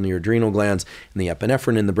adrenaline from the adrenal glands and the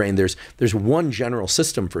epinephrine in the brain. There's one general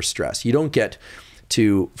system for stress. You don't get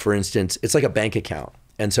to, for instance, it's like a bank account.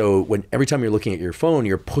 And so every time you're looking at your phone,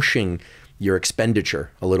 you're pushing your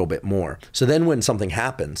expenditure a little bit more. So then when something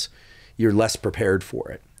happens, you're less prepared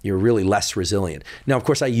for it. You're really less resilient. Now, of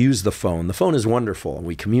course, I use the phone. The phone is wonderful.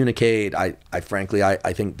 We communicate. I frankly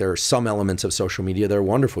think there are some elements of social media that are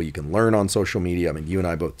wonderful. You can learn on social media. I mean, you and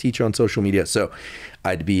I both teach on social media. So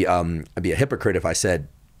I'd be a hypocrite if I said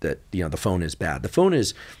that the phone is bad. The phone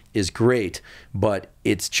is great, but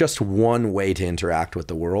it's just one way to interact with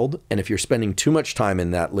the world. And if you're spending too much time in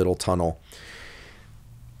that little tunnel,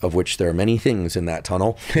 of which there are many things in that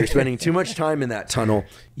tunnel, if you're spending too much time in that tunnel,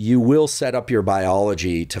 you will set up your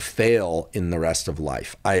biology to fail in the rest of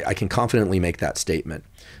life. I can confidently make that statement.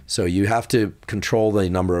 So you have to control the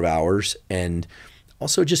number of hours, and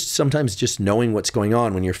also just sometimes just knowing what's going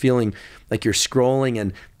on when you're feeling like you're scrolling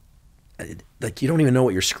and like you don't even know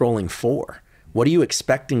what you're scrolling for. What are you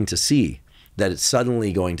expecting to see that it's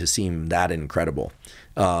suddenly going to seem that incredible?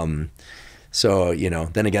 So,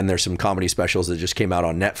 then again, there's some comedy specials that just came out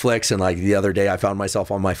on Netflix. And like the other day, I found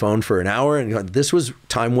myself on my phone for an hour and this was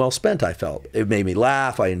time well spent, I felt. It made me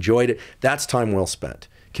laugh. I enjoyed it. That's time well spent.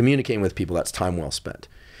 Communicating with people, that's time well spent.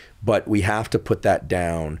 But we have to put that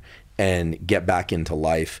down and get back into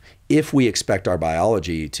life if we expect our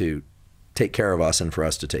biology to take care of us and for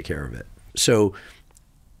us to take care of it. So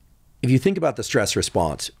if you think about the stress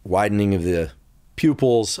response, widening of the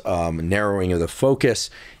pupils, narrowing of the focus,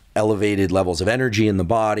 elevated levels of energy in the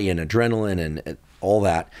body and adrenaline and all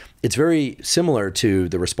that, it's very similar to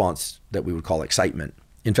the response that we would call excitement.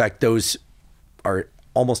 In fact, those are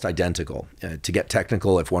almost identical. To get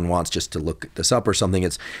technical, if one wants just to look this up or something,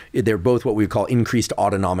 they're both what we call increased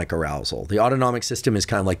autonomic arousal. The autonomic system is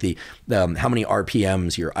kind of like the how many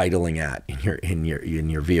RPMs you're idling at in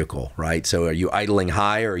your vehicle, right? So are you idling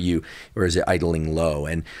high or is it idling low?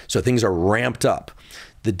 And so things are ramped up.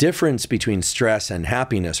 The difference between stress and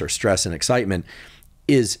happiness, or stress and excitement,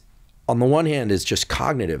 is, on the one hand, is just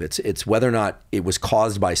cognitive. It's whether or not it was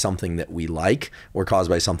caused by something that we like or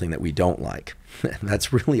caused by something that we don't like.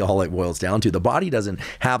 That's really all it boils down to. The body doesn't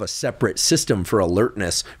have a separate system for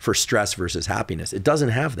alertness for stress versus happiness. It doesn't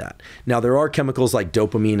have that. Now, there are chemicals like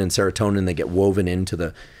dopamine and serotonin that get woven into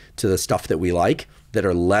the stuff that we like that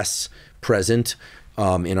are less present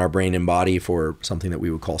in our brain and body for something that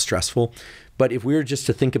we would call stressful. But if we were just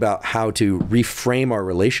to think about how to reframe our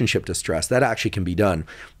relationship to stress, that actually can be done.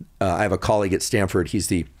 I have a colleague at Stanford. He's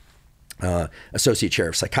the associate chair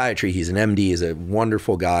of psychiatry. He's an MD. He's a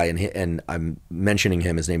wonderful guy. And I'm mentioning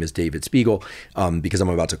him. His name is David Spiegel because I'm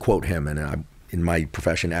about to quote him. And in my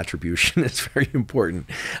profession, attribution is very important.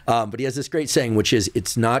 But he has this great saying, which is,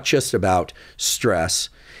 it's not just about stress.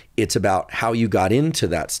 It's about how you got into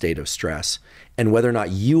that state of stress and whether or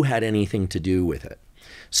not you had anything to do with it.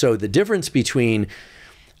 So the difference between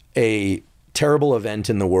a terrible event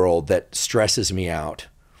in the world that stresses me out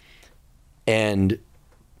and,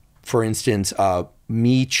 for instance,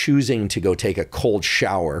 me choosing to go take a cold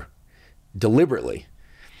shower deliberately,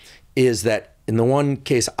 is that in the one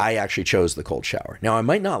case, I actually chose the cold shower. Now, I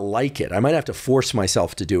might not like it. I might have to force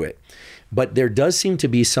myself to do it. But there does seem to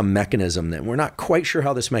be some mechanism that we're not quite sure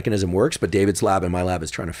how this mechanism works, but David's lab and my lab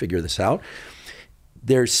is trying to figure this out.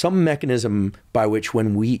 There's some mechanism by which,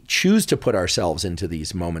 when we choose to put ourselves into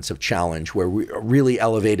these moments of challenge where we are really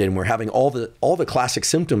elevated and we're having all the classic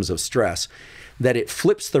symptoms of stress, that it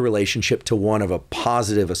flips the relationship to one of a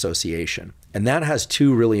positive association. And that has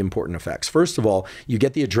two really important effects. First of all, you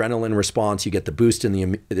get the adrenaline response, you get the boost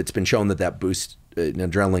it's been shown that boost in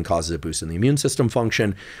adrenaline causes a boost in the immune system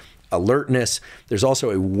function, alertness. There's also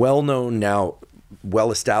a well-known, now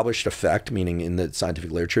well-established effect, meaning in the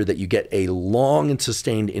scientific literature, that you get a long and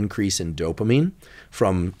sustained increase in dopamine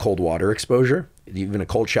from cold water exposure, even a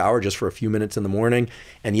cold shower just for a few minutes in the morning.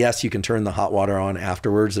 And yes, you can turn the hot water on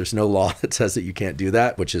afterwards. There's no law that says that you can't do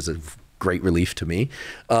that, which is a great relief to me.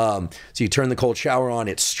 So you turn the cold shower on,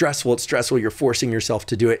 it's stressful, you're forcing yourself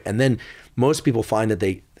to do it. And then most people find that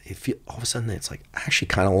they feel, all of a sudden, it's like, I actually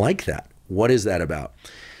kind of like that. What is that about?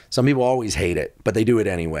 Some people always hate it, but they do it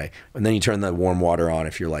anyway. And then you turn the warm water on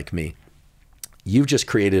if you're like me. You've just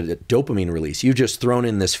created a dopamine release. You've just thrown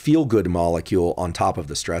in this feel-good molecule on top of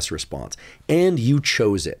the stress response, and you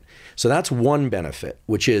chose it. So that's one benefit,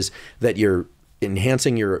 which is that you're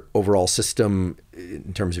enhancing your overall system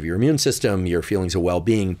in terms of your immune system, your feelings of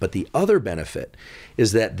well-being. But the other benefit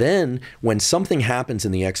is that then when something happens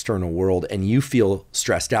in the external world and you feel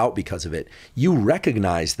stressed out because of it, you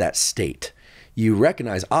recognize that state. You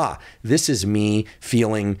recognize, this is me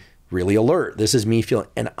feeling really alert. This is me feeling,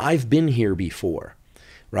 and I've been here before,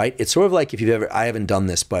 right? It's sort of like I haven't done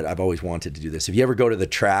this, but I've always wanted to do this. If you ever go to the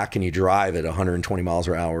track and you drive at 120 miles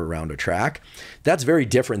per hour around a track, that's very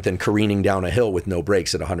different than careening down a hill with no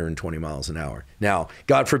brakes at 120 miles an hour. Now,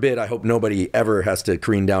 God forbid, I hope nobody ever has to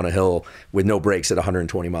careen down a hill with no brakes at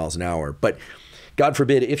 120 miles an hour. But God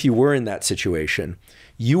forbid, if you were in that situation,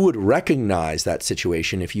 you would recognize that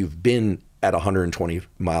situation if you've been at 120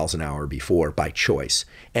 miles an hour before by choice.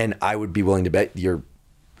 And I would be willing to bet your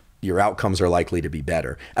outcomes are likely to be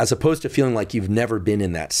better, as opposed to feeling like you've never been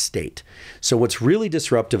in that state. So what's really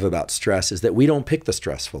disruptive about stress is that we don't pick the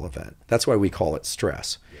stressful event. That's why we call it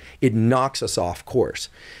stress. It knocks us off course.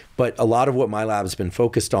 But a lot of what my lab has been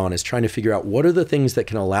focused on is trying to figure out what are the things that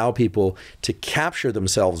can allow people to capture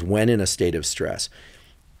themselves when in a state of stress.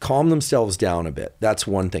 Calm themselves down a bit. That's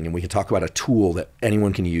one thing. And we can talk about a tool that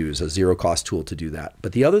anyone can use, a zero-cost tool to do that.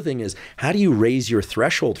 But the other thing is, how do you raise your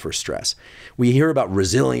threshold for stress? We hear about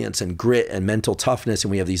resilience and grit and mental toughness, and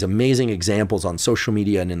we have these amazing examples on social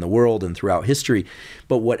media and in the world and throughout history.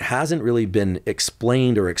 But what hasn't really been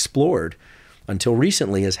explained or explored until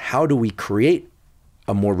recently is, how do we create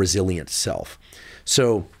a more resilient self?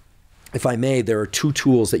 So, if I may, there are two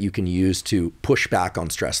tools that you can use to push back on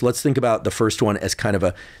stress. Let's think about the first one as kind of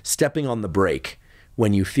a stepping on the brake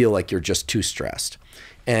when you feel like you're just too stressed.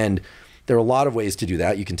 And there are a lot of ways to do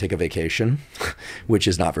that. You can take a vacation, which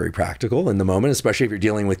is not very practical in the moment, especially if you're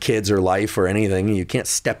dealing with kids or life or anything. You can't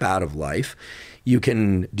step out of life. You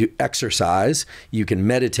can do exercise, you can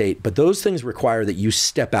meditate, but those things require that you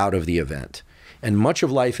step out of the event. And much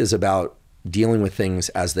of life is about dealing with things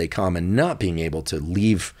as they come and not being able to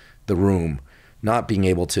leave the room not being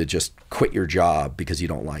able to just quit your job because you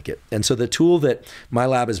don't like it. And so the tool that my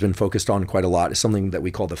lab has been focused on quite a lot is something that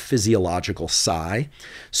we call the physiological sigh.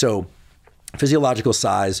 So physiological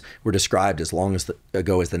sighs were described as long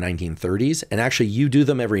ago as the 1930s. And actually, you do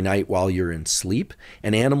them every night while you're in sleep.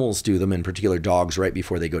 And animals do them, in particular dogs, right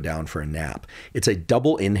before they go down for a nap. It's a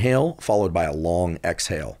double inhale followed by a long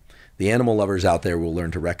exhale. The animal lovers out there will learn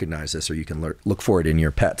to recognize this, or you can look for it in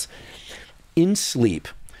your pets. In sleep,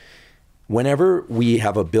 whenever we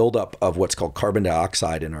have a buildup of what's called carbon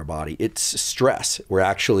dioxide in our body, it's stress. We're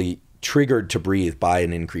actually triggered to breathe by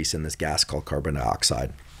an increase in this gas called carbon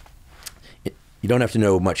dioxide. You don't have to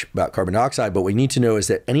know much about carbon dioxide, but what we need to know is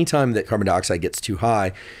that anytime that carbon dioxide gets too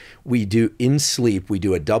high, in sleep, we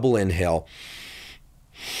do a double inhale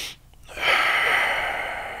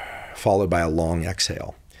followed by a long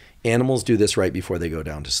exhale. Animals do this right before they go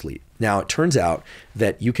down to sleep. Now, it turns out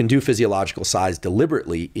that you can do physiological sighs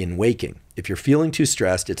deliberately in waking. If you're feeling too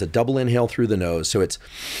stressed, it's a double inhale through the nose. So it's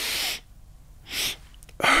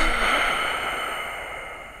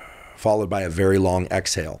followed by a very long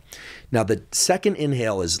exhale. Now, the second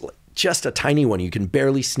inhale is just a tiny one. You can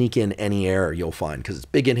barely sneak in any air, you'll find, because it's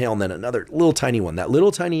big inhale and then another little tiny one. That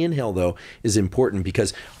little tiny inhale, though, is important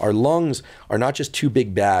because our lungs are not just two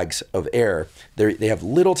big bags of air. They have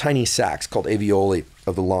little tiny sacs called alveoli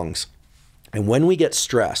of the lungs. And when we get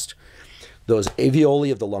stressed, those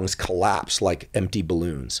alveoli of the lungs collapse like empty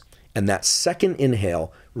balloons. And that second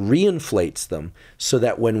inhale reinflates them so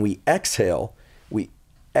that when we exhale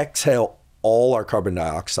all our carbon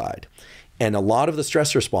dioxide. And a lot of the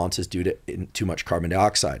stress response is due to too much carbon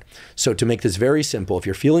dioxide. So to make this very simple, if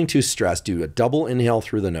you're feeling too stressed, do a double inhale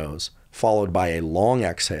through the nose, followed by a long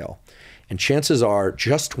exhale. And chances are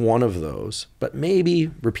just one of those, but maybe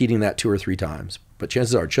repeating that 2 or 3 times, but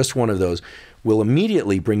chances are just one of those will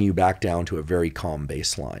immediately bring you back down to a very calm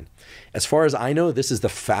baseline. As far as I know, this is the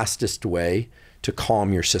fastest way to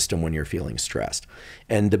calm your system when you're feeling stressed.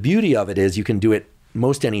 And the beauty of it is you can do it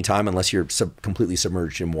most any time unless you're completely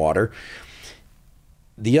submerged in water.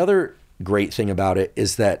 The other great thing about it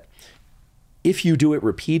is that if you do it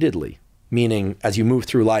repeatedly, meaning as you move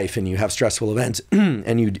through life and you have stressful events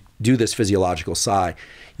and you do this physiological sigh,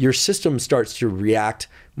 your system starts to react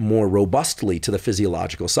more robustly to the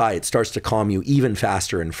physiological sigh. It starts to calm you even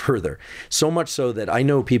faster and further. So much so that I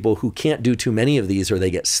know people who can't do too many of these or they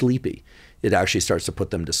get sleepy. It actually starts to put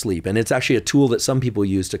them to sleep. And it's actually a tool that some people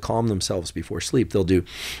use to calm themselves before sleep. They'll do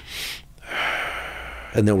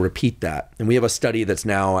and they'll repeat that. And we have a study that's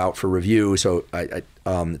now out for review, so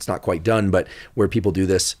it's not quite done, but where people do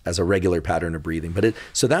this as a regular pattern of breathing.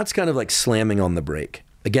 So that's kind of like slamming on the brake.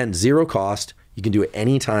 Again, zero cost. You can do it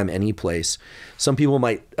anytime, any place. Some people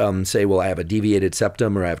might say, well, I have a deviated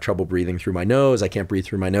septum or I have trouble breathing through my nose. I can't breathe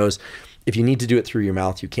through my nose. If you need to do it through your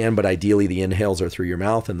mouth, you can, but ideally the inhales are through your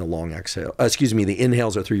mouth and the long exhale. The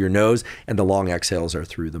inhales are through your nose and the long exhales are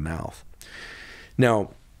through the mouth.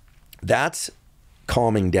 Now, that's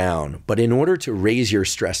calming down, but in order to raise your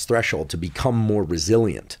stress threshold to become more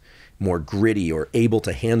resilient, more gritty, or able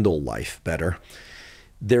to handle life better,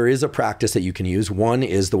 there is a practice that you can use. One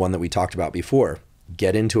is the one that we talked about before.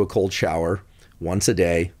 Get into a cold shower once a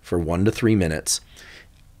day for 1 to 3 minutes.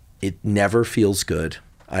 It never feels good.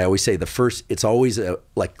 I always say it's always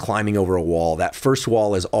like climbing over a wall. That first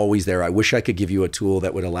wall is always there. I wish I could give you a tool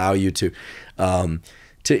that would allow you to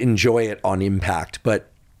enjoy it on impact. But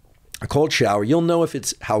a cold shower, you'll know if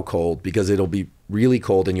it's how cold because it'll be really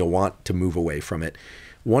cold and you'll want to move away from it.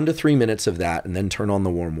 1 to 3 minutes of that and then turn on the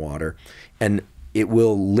warm water. And it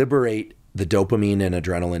will liberate the dopamine and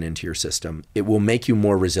adrenaline into your system. It will make you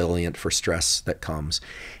more resilient for stress that comes.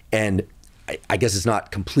 And I guess it's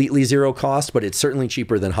not completely zero cost, but it's certainly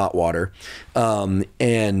cheaper than hot water.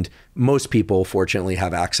 And most people, fortunately,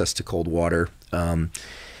 have access to cold water.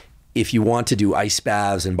 If you want to do ice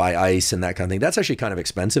baths and buy ice and that kind of thing, that's actually kind of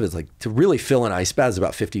expensive. It's like to really fill an ice bath is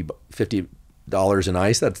about $50 in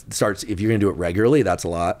ice. That starts, if you're going to do it regularly, that's a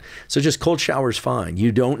lot. So just cold shower's fine.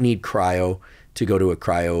 You don't need cryo to go to a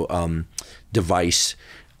cryo device.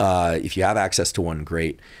 If you have access to one,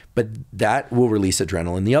 great. But that will release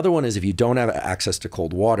adrenaline. The other one is if you don't have access to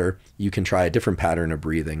cold water, you can try a different pattern of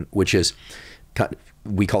breathing, which is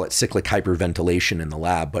we call it cyclic hyperventilation in the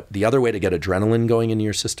lab. But the other way to get adrenaline going into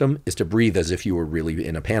your system is to breathe as if you were really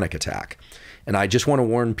in a panic attack. And I just want to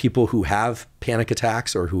warn people who have panic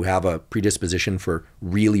attacks or who have a predisposition for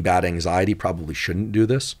really bad anxiety probably shouldn't do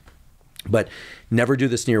this. But never do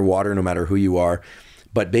this near water, no matter who you are.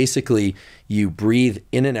 But basically, you breathe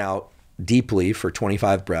in and out deeply for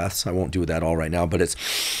 25 breaths. I won't do that all right now, but it's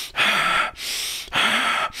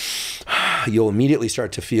you'll immediately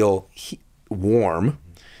start to feel warm.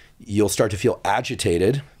 You'll start to feel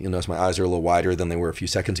agitated. You'll notice my eyes are a little wider than they were a few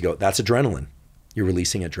seconds ago. That's adrenaline. You're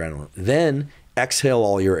releasing adrenaline. Then exhale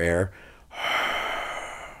all your air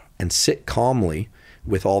and sit calmly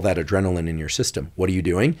with all that adrenaline in your system. What are you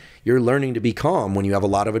doing? You're learning to be calm when you have a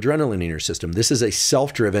lot of adrenaline in your system. This is a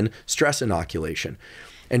self-driven stress inoculation.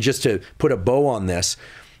 And just to put a bow on this,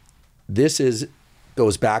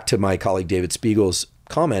 goes back to my colleague David Spiegel's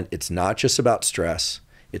comment. It's not just about stress.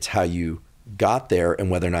 It's how you got there and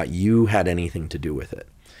whether or not you had anything to do with it.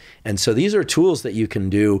 And so these are tools that you can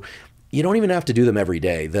do. You don't even have to do them every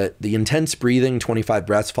day. The intense breathing, 25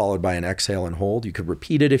 breaths followed by an exhale and hold, you could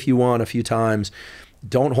repeat it if you want a few times.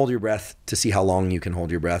 Don't hold your breath to see how long you can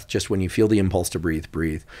hold your breath. Just when you feel the impulse to breathe,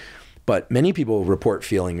 breathe. But many people report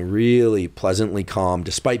feeling really pleasantly calm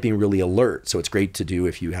despite being really alert. So it's great to do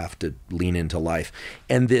if you have to lean into life.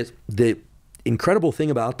 And the incredible thing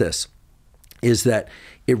about this is that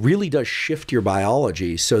it really does shift your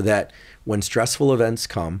biology so that when stressful events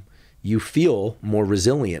come, you feel more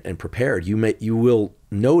resilient and prepared. You will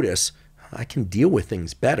notice, I can deal with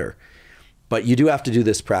things better. But you do have to do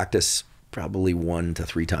this practice probably 1 to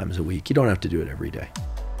 3 times a week. You don't have to do it every day.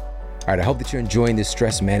 All right, I hope that you're enjoying this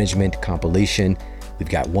stress management compilation. We've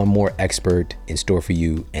got one more expert in store for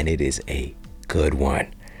you, and it is a good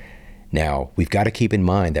one. Now, we've got to keep in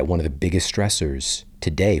mind that one of the biggest stressors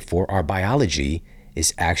today for our biology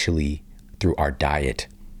is actually through our diet.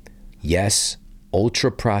 Yes,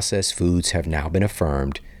 ultra-processed foods have now been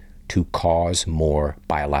affirmed to cause more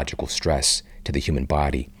biological stress to the human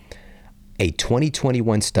body. A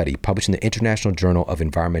 2021 study published in the International Journal of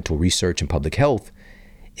Environmental Research and Public Health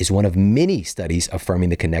is one of many studies affirming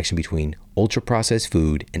the connection between ultra-processed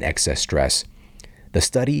food and excess stress. The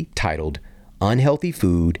study, titled Unhealthy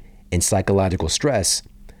Food and Psychological Stress,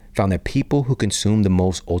 found that people who consume the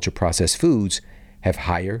most ultra-processed foods have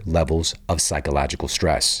higher levels of psychological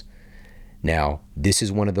stress. Now, this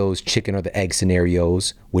is one of those chicken or the egg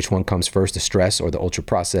scenarios. Which one comes first, the stress or the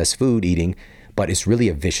ultra-processed food eating? But it's really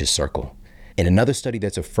a vicious circle. And another study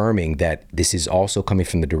that's affirming that this is also coming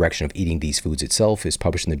from the direction of eating these foods itself is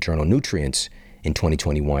published in the journal Nutrients in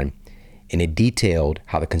 2021. And it detailed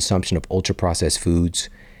how the consumption of ultra-processed foods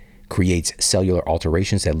creates cellular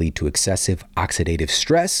alterations that lead to excessive oxidative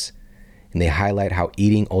stress. And they highlight how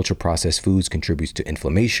eating ultra-processed foods contributes to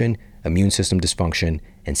inflammation, immune system dysfunction,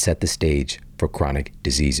 and set the stage for chronic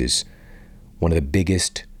diseases. One of the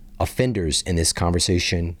biggest offenders in this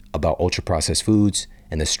conversation about ultra-processed foods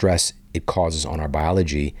and the stress it causes on our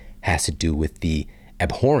biology has to do with the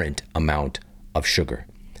abhorrent amount of sugar.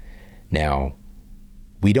 Now,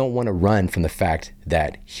 we don't want to run from the fact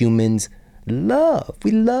that humans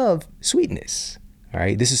love sweetness. All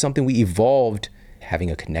right, this is something we evolved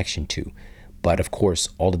having a connection to. But of course,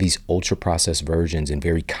 all of these ultra-processed versions and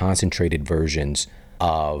very concentrated versions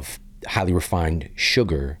of highly refined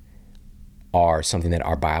sugar are something that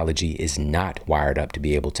our biology is not wired up to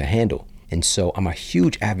be able to handle. And so I'm a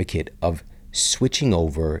huge advocate of switching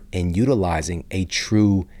over and utilizing a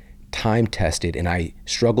true time-tested, and I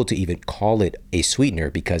struggle to even call it a sweetener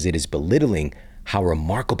because it is belittling how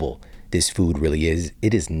remarkable this food really is.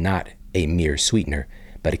 It is not a mere sweetener,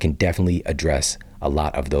 but it can definitely address a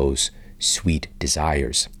lot of those sweet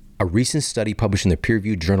desires. A recent study published in the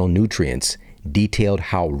peer-reviewed journal Nutrients detailed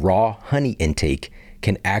how raw honey intake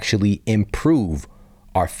can actually improve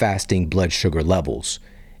our fasting blood sugar levels,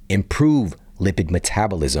 improve lipid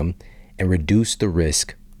metabolism, and reduce the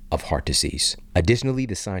risk of heart disease. Additionally,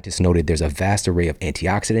 the scientists noted there's a vast array of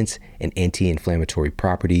antioxidants and anti-inflammatory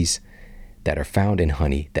properties that are found in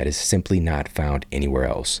honey that is simply not found anywhere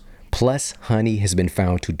else. Plus, honey has been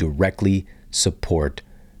found to directly support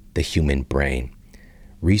the human brain.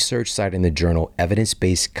 Research cited in the journal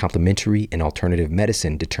Evidence-Based Complementary and Alternative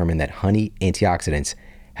Medicine determined that honey antioxidants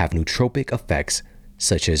have nootropic effects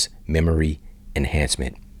such as memory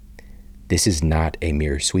enhancement. This is not a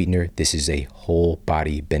mere sweetener. This is a whole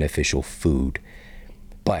body beneficial food.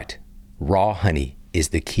 But raw honey is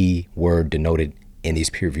the key word denoted in these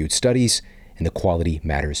peer-reviewed studies, and the quality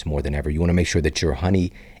matters more than ever. You want to make sure that your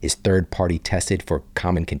honey is third-party tested for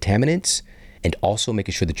common contaminants, and also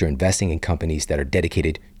making sure that you're investing in companies that are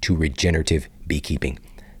dedicated to regenerative beekeeping.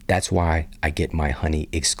 That's why I get my honey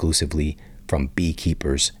exclusively from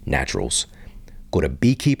Beekeepers Naturals. Go to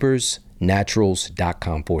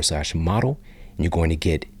beekeepersnaturals.com/model, and you're going to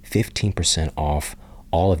get 15% off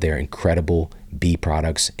all of their incredible bee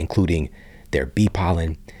products, including their bee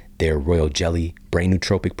pollen, their royal jelly, brain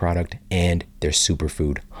nootropic product, and their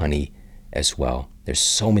superfood honey as well. There's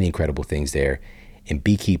so many incredible things there. And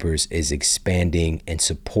Beekeepers is expanding and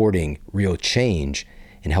supporting real change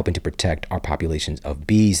and helping to protect our populations of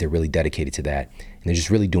bees. They're really dedicated to that, and they're just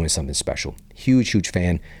really doing something special. Huge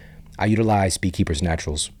fan. I utilize Beekeepers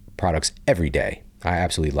Naturals products every day. I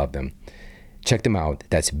absolutely love them. Check them out.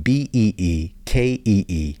 That's BeeKeepers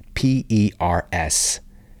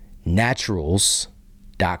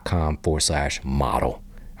naturals.com/model. All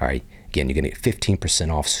right. Again, you're going to get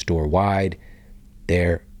 15% off store wide.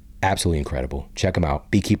 They're absolutely incredible. Check them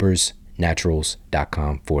out.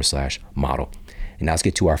 Beekeepersnaturals.com/model. And now let's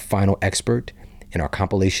get to our final expert in our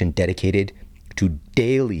compilation dedicated to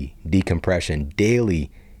daily decompression,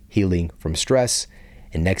 daily healing from stress.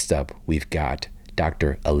 And next up, we've got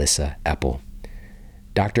Dr. Alyssa Epple.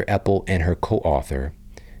 Dr. Epple and her co-author,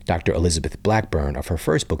 Dr. Elizabeth Blackburn, of her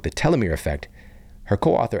first book, The Telomere Effect, her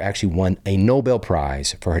co-author actually won a Nobel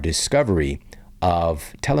Prize for her discovery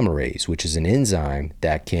of telomerase, which is an enzyme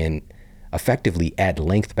that can effectively add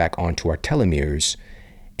length back onto our telomeres,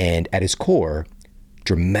 and at its core,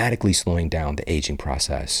 dramatically slowing down the aging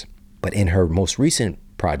process. But in her most recent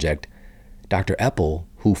project, Dr. Epple,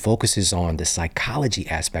 who focuses on the psychology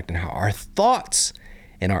aspect and how our thoughts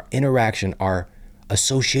and our interaction, our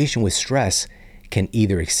association with stress can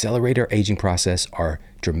either accelerate our aging process or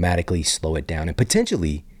dramatically slow it down and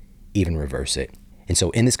potentially even reverse it. And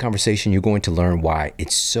so in this conversation, you're going to learn why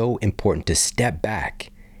it's so important to step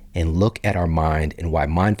back and look at our mind, and why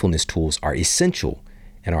mindfulness tools are essential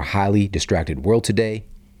in our highly distracted world today,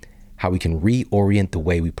 how we can reorient the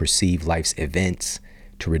way we perceive life's events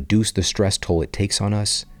to reduce the stress toll it takes on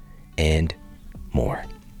us, and more.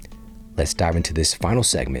 Let's dive into this final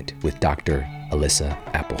segment with Dr. Alyssa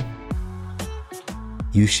Epple.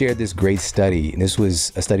 You shared this great study, and this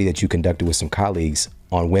was a study that you conducted with some colleagues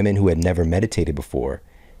on women who had never meditated before,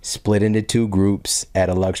 split into two groups at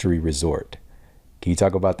a luxury resort. Can you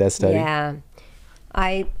talk about that study? Yeah,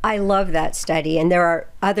 I love that study, and there are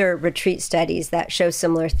other retreat studies that show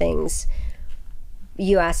similar things.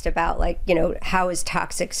 You asked about, like, how is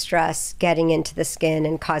toxic stress getting into the skin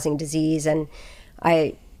and causing disease, and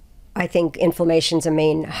I think inflammation's a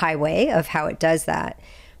main highway of how it does that.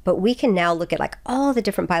 But we can now look at like all the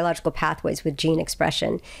different biological pathways with gene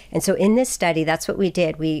expression. And so in this study, that's what we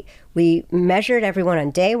did. We measured everyone on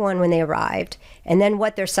day 1 when they arrived, and then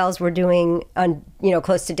what their cells were doing on,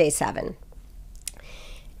 close to day 7.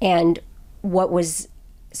 And what was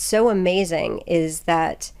so amazing is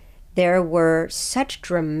that there were such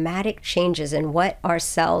dramatic changes in what our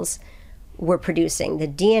cells were producing. The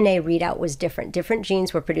DNA readout was different. Different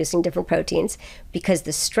genes were producing different proteins because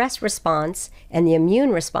the stress response and the immune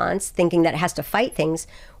response, thinking that it has to fight things,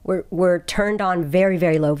 were turned on very,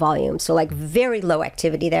 very low volume. So like very low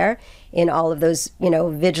activity there in all of those,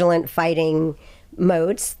 vigilant fighting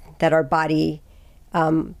modes that our body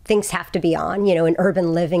things have to be on. In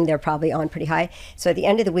urban living, they're probably on pretty high. So at the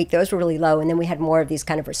end of the week, those were really low. And then we had more of these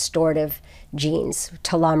kind of restorative genes,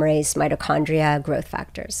 telomerase, mitochondria, growth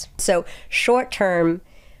factors. So short term,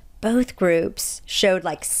 both groups showed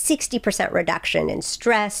like 60% reduction in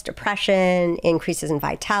stress, depression, increases in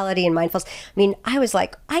vitality and mindfulness. I mean, I was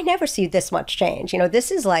like, I never see this much change.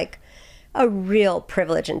 This is like a real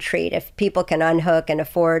privilege and treat. If people can unhook and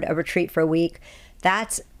afford a retreat for a week,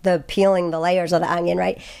 that's the peeling the layers of the onion,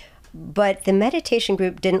 right? But the meditation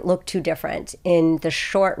group didn't look too different in the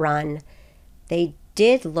short run. They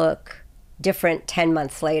did look different 10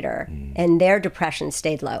 months later, and their depression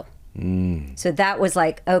stayed low. So that was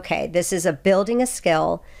like, okay, this is building a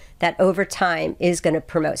skill that over time is going to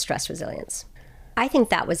promote stress resilience. I think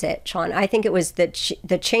that was it, Sean. I think it was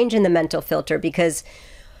the change in the mental filter, because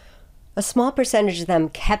a small percentage of them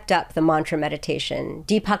kept up the mantra meditation.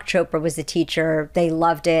 Deepak Chopra was the teacher. They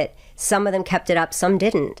loved it. Some of them kept it up, some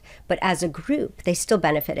didn't. But as a group, they still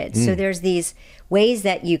benefited. So there's these ways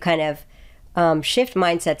that you kind of shift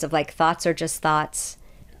mindsets of like thoughts are just thoughts.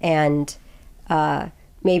 And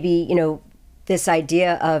maybe, this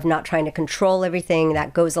idea of not trying to control everything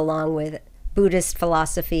that goes along with Buddhist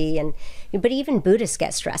philosophy. But even Buddhists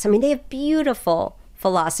get stressed. I mean, they have beautiful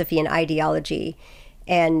philosophy and ideology.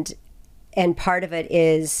 And part of it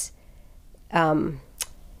is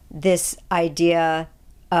this idea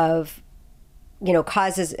of,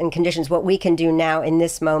 causes and conditions. What we can do now in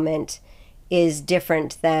this moment is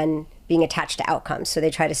different than being attached to outcomes. So they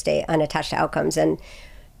try to stay unattached to outcomes, and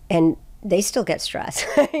they still get stressed.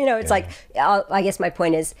 It's like, I guess my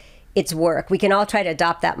point is, it's work. We can all try to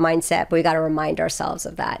adopt that mindset, but we got to remind ourselves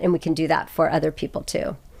of that. And we can do that for other people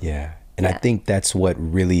too. Yeah. And I think that's what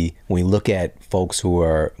really, when we look at folks who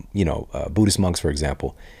are, Buddhist monks, for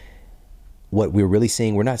example, what we're really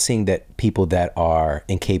seeing, we're not seeing that people that are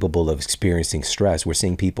incapable of experiencing stress. We're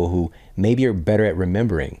seeing people who maybe are better at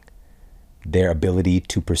remembering their ability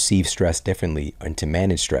to perceive stress differently and to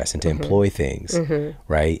manage stress and to employ things,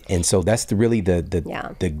 right? And so that's really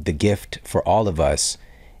the gift for all of us,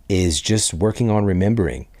 is just working on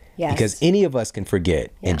remembering. Yes. Because any of us can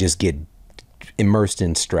forget and just get immersed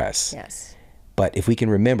in stress. Yes. But if we can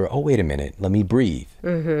remember, oh, wait a minute, let me breathe,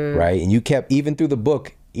 right? And you kept, even through the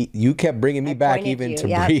book, you kept bringing me back even to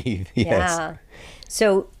breathe. Yes. Yeah.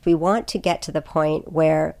 So we want to get to the point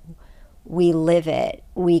where we live it.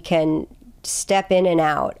 We can step in and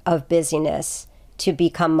out of busyness to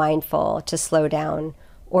become mindful, to slow down,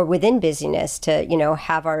 or within busyness to,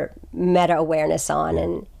 have our meta awareness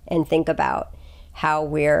on and think about how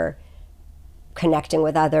we're connecting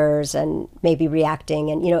with others and maybe reacting.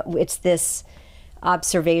 And, it's this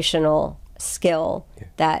observational skill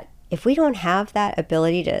that if we don't have that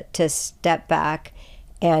ability to step back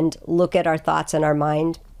and look at our thoughts and our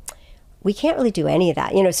mind, we can't really do any of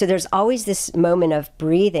that. So there's always this moment of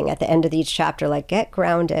breathing at the end of each chapter, like get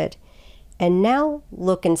grounded and now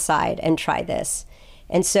look inside and try this.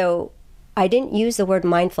 And so I didn't use the word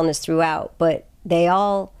mindfulness throughout, but they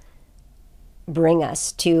all bring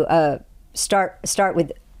us to start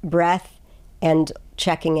with breath and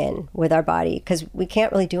checking in with our body, because we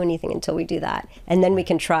can't really do anything until we do that. And then we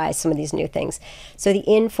can try some of these new things. So the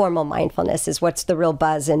informal mindfulness is what's the real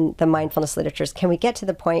buzz in the mindfulness literatures. Can we get to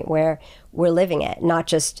the point where we're living it, not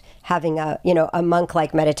just having a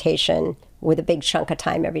monk-like meditation with a big chunk of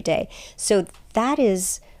time every day? So that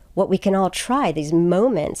is what we can all try, these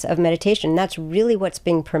moments of meditation. That's really what's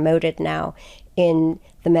being promoted now in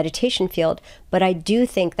the meditation field. But I do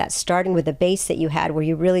think that starting with the base that you had, where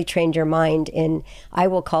you really trained your mind in, I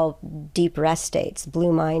will call deep rest states,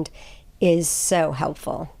 blue mind, is so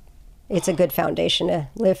helpful. It's a good foundation to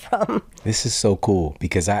live from. This is so cool,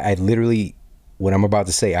 because I literally, what I'm about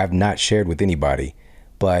to say, I've not shared with anybody,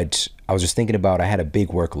 but I was just thinking about, I had a big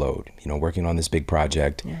workload, working on this big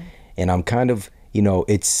project. And I'm kind of,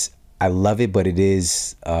 I love it, but it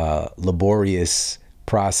is laborious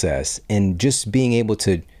process. And just being able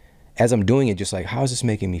to, as I'm doing it, just like, how is this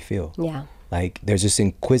making me feel? Yeah. Like, there's this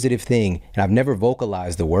inquisitive thing, and I've never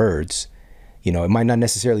vocalized the words. It might not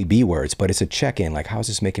necessarily be words, but it's a check-in. Like, how is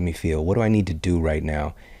this making me feel? What do I need to do right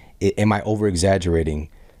now? Am I over-exaggerating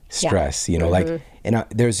stress?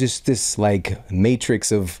 There's just this like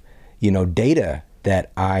matrix of, data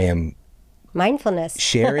that I am mindfulness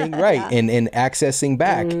sharing, right, and accessing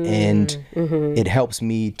back, and it helps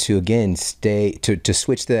me to again to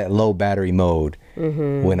switch to that low battery mode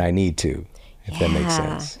when I need to, if that makes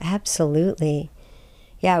sense. Absolutely.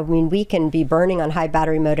 Yeah, I mean, we can be burning on high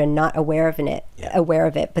battery mode and not aware of it,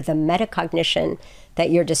 but the metacognition that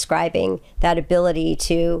you're describing, that ability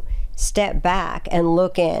to step back and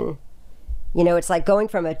look in. It's like going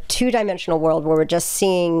from a two-dimensional world where we're just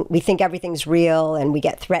seeing, we think everything's real and we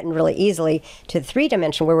get threatened really easily, to the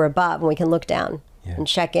three-dimension where we're above and we can look down and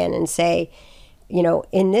check in and say,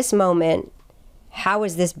 in this moment, how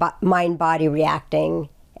is this mind-body reacting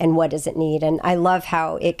and what does it need? And I love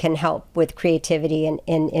how it can help with creativity and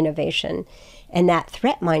innovation. And that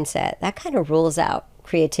threat mindset, that kind of rules out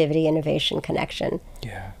creativity, innovation, connection.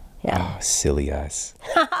 Yeah. Yeah. Oh, silly us.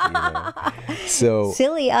 So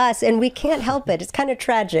silly us, and we can't help it. It's kind of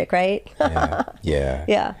tragic, right?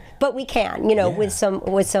 Yeah. But we can, with some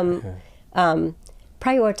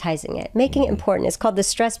prioritizing it, making it important. It's called the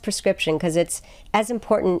stress prescription, because it's as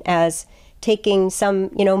important as taking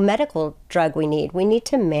some, medical drug we need. We need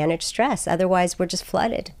to manage stress. Otherwise, we're just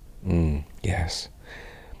flooded. Yes.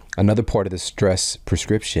 Another part of the stress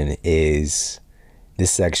prescription is,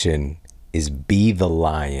 this section is be the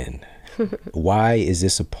lion. Why is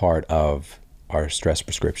this a part of our stress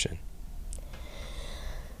prescription?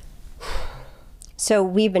 So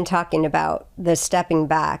we've been talking about the stepping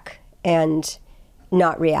back and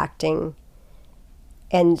not reacting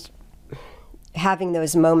and having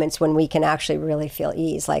those moments when we can actually really feel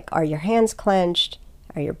ease. Like, are your hands clenched?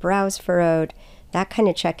 Are your brows furrowed? That kind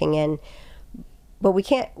of checking in. But we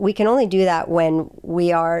can only do that when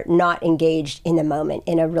we are not engaged in the moment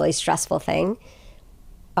in a really stressful thing.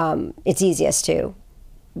 It's easiest to.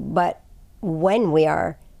 But when we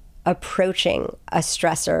are approaching a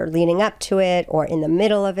stressor, leading up to it or in the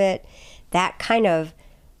middle of it, that kind of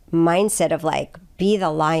mindset of like, be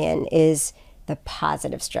the lion is the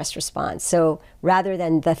positive stress response. So rather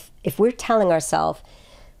than if we're telling ourselves,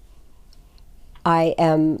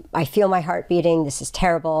 I feel my heart beating, this is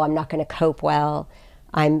terrible, I'm not going to cope well,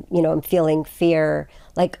 I'm feeling fear,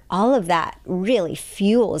 like all of that really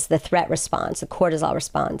fuels the threat response, the cortisol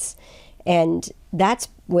response. And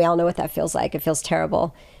we all know what that feels like. It feels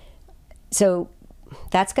terrible. So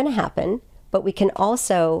that's going to happen, but we can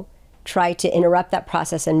also try to interrupt that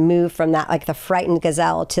process and move from that, like the frightened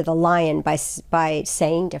gazelle, to the lion by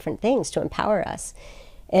saying different things to empower us.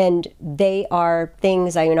 And they are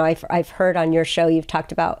things I've heard on your show. You've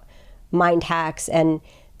talked about mind hacks, and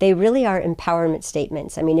they really are empowerment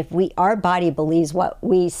statements. I mean, if our body believes what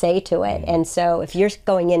we say to it, and so if you're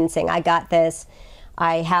going in and saying, "I got this,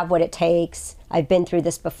 I have what it takes, I've been through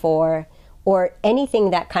this before," or anything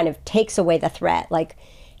that kind of takes away the threat, like,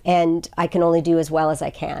 and I can only do as well as I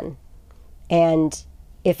can. And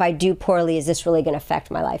if I do poorly, is this really going to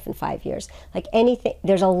affect my life in 5 years? Like anything,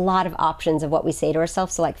 there's a lot of options of what we say to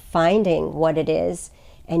ourselves. So like finding what it is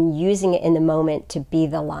and using it in the moment to be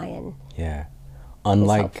the lion. Yeah.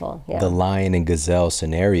 Unlike the lion and gazelle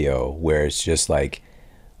scenario where it's just like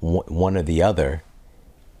one or the other,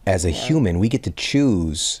 as a human, we get to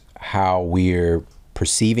choose how we're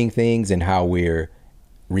perceiving things and how we're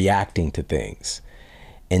reacting to things.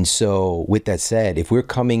 And so with that said, if we're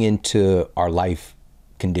coming into our life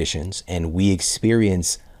conditions and we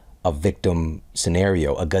experience a victim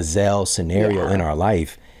scenario, a gazelle scenario in our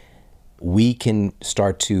life, we can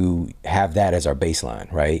start to have that as our baseline,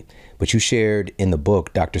 right? But you shared in the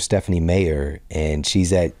book, Dr. Stephanie Mayer, and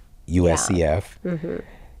she's at USCF.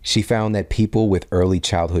 She found that people with early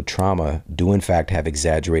childhood trauma do in fact have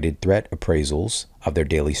exaggerated threat appraisals of their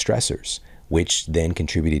daily stressors, which then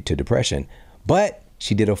contributed to depression. But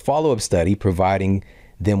she did a follow-up study providing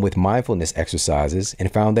them with mindfulness exercises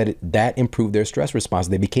and found that that improved their stress response.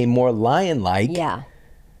 They became more lion-like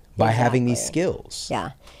by having these skills.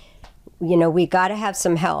 Yeah. We got to have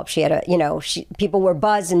some help. She had people were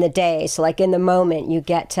buzzed in the day. So like in the moment, you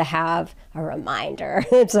get to have a reminder.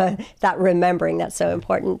 It's that remembering that's so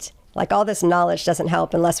important. Like all this knowledge doesn't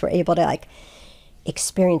help unless we're able to like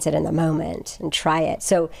experience it in the moment and try it.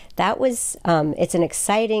 So that was, it's an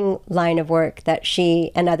exciting line of work that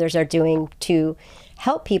she and others are doing to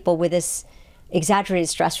help people with this exaggerated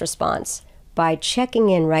stress response by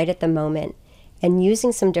checking in right at the moment and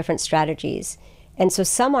using some different strategies. And so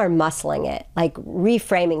some are muscling it, like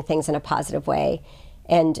reframing things in a positive way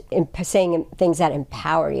and saying things that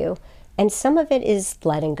empower you. And some of it is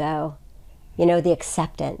letting go, the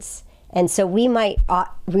acceptance. And so we might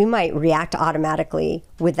react automatically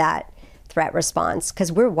with that threat response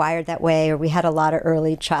because we're wired that way, or we had a lot of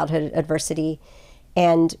early childhood adversity.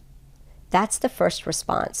 And that's the first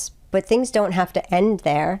response. But things don't have to end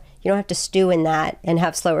there. You don't have to stew in that and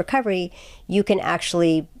have slow recovery. You can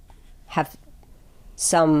actually have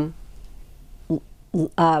you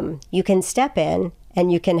can step in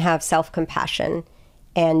and you can have self-compassion,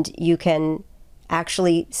 and you can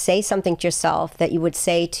actually say something to yourself that you would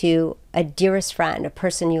say to a dearest friend, a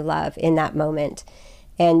person you love in that moment.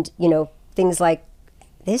 And, things like,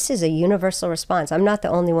 this is a universal response. I'm not the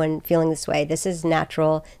only one feeling this way. This is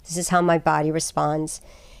natural. This is how my body responds.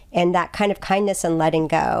 And that kind of kindness and letting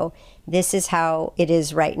go, this is how it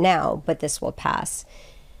is right now, but this will pass.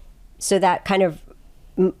 So that kind of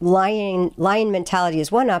lion mentality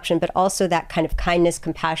is one option, but also that kind of kindness,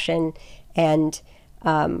 compassion, and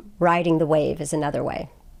riding the wave is another way.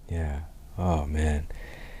 Yeah. Oh, man.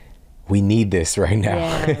 We need this right now.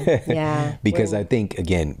 Yeah. Because I think,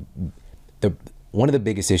 again, one of the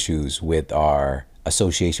biggest issues with our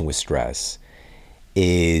association with stress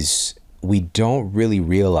is we don't really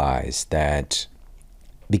realize that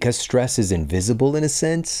because stress is invisible in a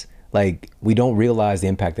sense, like we don't realize the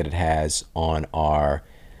impact that it has on our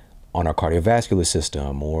cardiovascular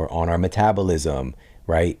system or on our metabolism,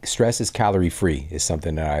 right? Stress is calorie free is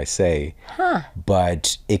something that I say,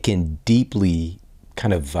 but it can deeply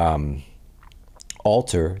kind of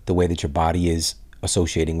alter the way that your body is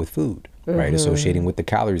associating with food, right? Associating with the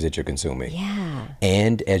calories that you're consuming. Yeah.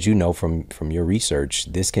 And as you know from your research,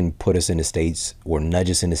 this can put us into states or nudge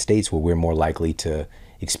us into states where we're more likely to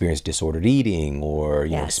experience disordered eating or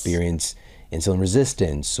experience insulin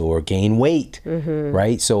resistance or gain weight,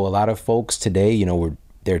 right? So a lot of folks today,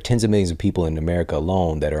 there are tens of millions of people in America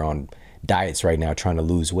alone that are on diets right now trying to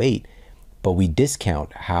lose weight, but we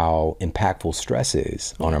discount how impactful stress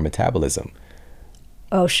is on our metabolism.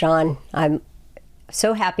 Oh, Sean, I'm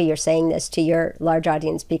so happy you're saying this to your large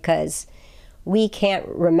audience because we can't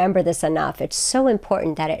remember this enough. It's so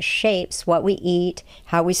important that it shapes what we eat,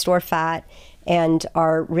 how we store fat, and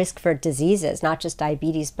our risk for diseases, not just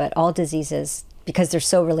diabetes, but all diseases, because they're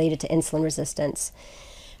so related to insulin resistance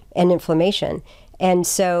and inflammation. And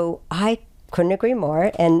so I couldn't agree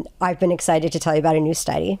more. And I've been excited to tell you about a new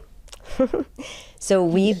study. So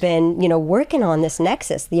we've been, working on this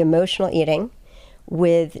nexus, the emotional eating,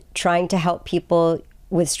 with trying to help people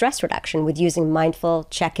with stress reduction, with using mindful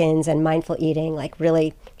check-ins and mindful eating, like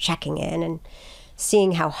really checking in and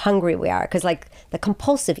seeing how hungry we are. Because like the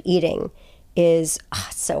compulsive eating is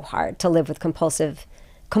so hard to live with compulsive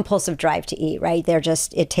drive to eat, right?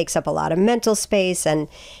 It takes up a lot of mental space, and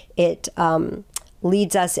it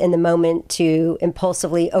leads us in the moment to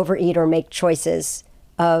impulsively overeat or make choices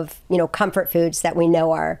of, comfort foods that we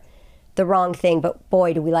know are the wrong thing, but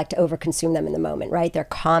boy, do we like to overconsume them in the moment, right? They're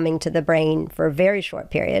calming to the brain for a very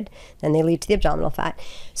short period, then they lead to the abdominal fat.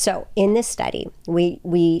 So in this study,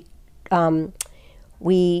 we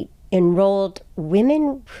enrolled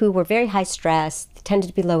women who were very high stress, tended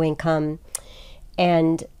to be low income,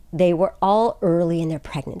 and they were all early in their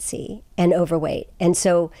pregnancy and overweight. And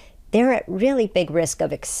so they're at really big risk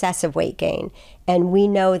of excessive weight gain. And we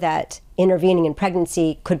know that intervening in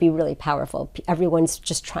pregnancy could be really powerful. Everyone's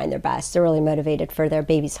just trying their best. They're really motivated for their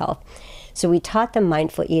baby's health. So we taught them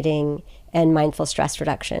mindful eating and mindful stress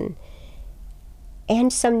reduction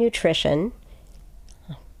and some nutrition.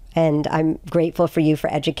 And I'm grateful for you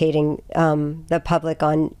for educating the public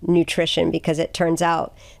on nutrition, because it turns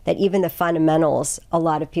out that even the fundamentals, a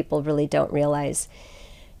lot of people really don't realize.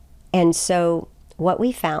 And so what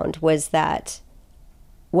we found was that,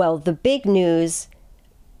 well, the big news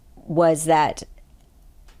was that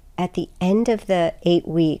at the end of the 8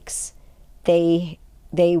 weeks, they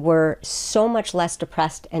were so much less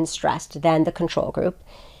depressed and stressed than the control group.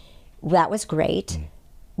 That was great.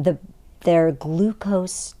 Their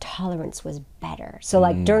glucose tolerance was better. So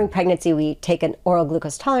like during pregnancy, we take an oral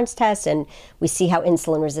glucose tolerance test and we see how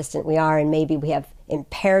insulin resistant we are, and maybe we have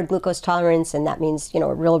impaired glucose tolerance, and that means,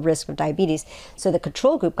 a real risk of diabetes. So the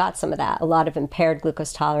control group got some of that, a lot of impaired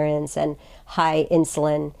glucose tolerance and high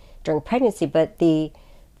insulin during pregnancy. But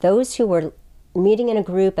those who were meeting in a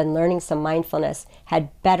group and learning some mindfulness had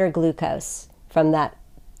better glucose from that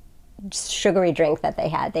sugary drink that they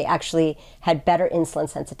had. They actually had better insulin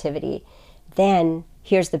sensitivity. Then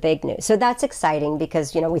here's the big news. So that's exciting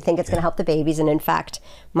because, we think it's going to help the babies. And in fact,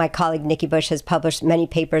 my colleague Nikki Bush has published many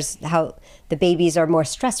papers how the babies are more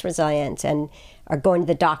stress resilient and are going to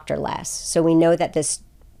the doctor less. So we know that this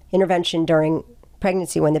intervention during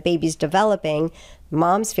pregnancy, when the baby's developing,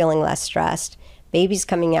 mom's feeling less stressed, baby's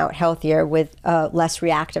coming out healthier with a less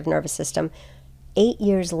reactive nervous system. 8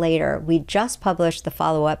 years later, we just published the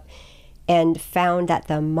follow-up and found that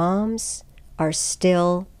the moms are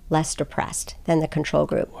still less depressed than the control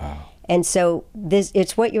group. Wow. And so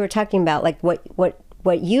it's what you were talking about, like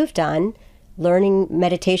what you've done, learning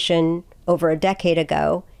meditation over a decade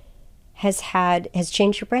ago, has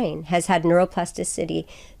changed your brain, has had neuroplasticity.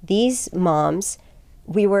 These moms,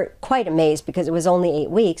 we were quite amazed because it was only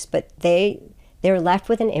 8 weeks, but they're left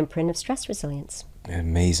with an imprint of stress resilience.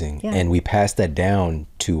 Amazing. Yeah. And we passed that down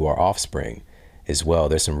to our offspring as well.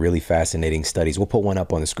 There's some really fascinating studies. We'll put one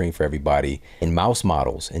up on the screen for everybody in mouse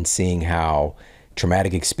models and seeing how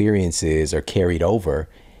traumatic experiences are carried over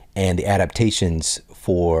and the adaptations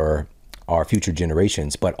for our future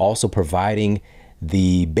generations, but also providing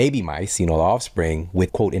the baby mice, the offspring,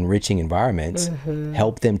 with quote enriching environments,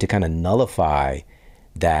 help them to kind of nullify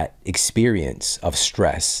that experience of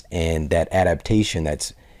stress and that adaptation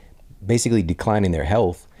that's basically declining their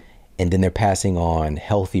health, and then they're passing on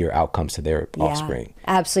healthier outcomes to their offspring.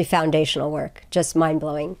 Absolutely foundational work, just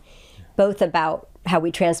mind-blowing, both about how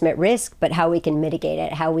we transmit risk, but how we can mitigate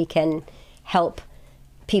it, how we can help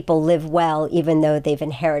people live well even though they've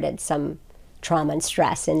inherited some trauma and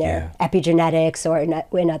stress in their epigenetics or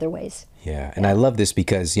in other ways. Yeah, and I love this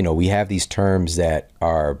because, we have these terms that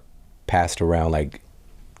are passed around, like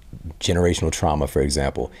generational trauma, for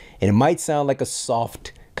example, and it might sound like a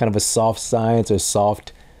soft science or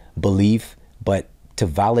soft belief, but to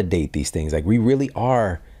validate these things, like we really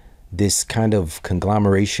are this kind of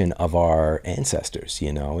conglomeration of our ancestors.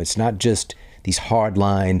 It's not just these hard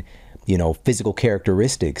line, physical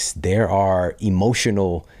characteristics. There are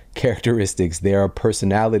emotional characteristics. There are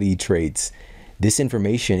personality traits. This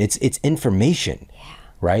information, it's information,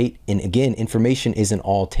 right? And again, information isn't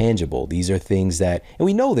all tangible. These are things that, and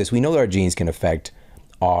we know this. We know that our genes can affect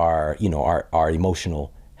our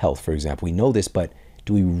emotional health, for example. We know this, but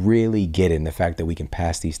do we really get it in the fact that we can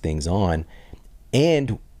pass these things on?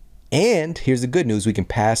 And here's the good news, we can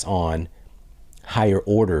pass on higher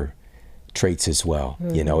order traits as well,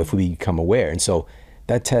 if we become aware. And so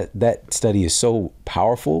that study is so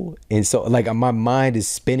powerful. And so like my mind is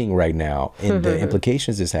spinning right now in the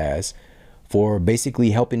implications this has for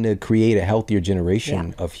basically helping to create a healthier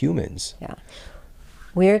generation of humans. Yeah.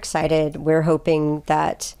 We're excited. We're hoping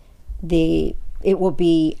that there'll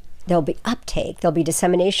be uptake, there'll be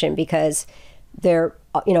dissemination, because there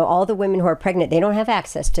all the women who are pregnant, they don't have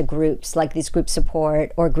access to groups like these group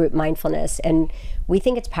support or group mindfulness. And we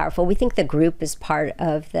think it's powerful. We think the group is part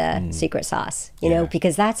of the secret sauce, you know,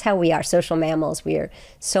 because that's how we are social mammals. We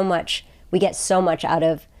get so much out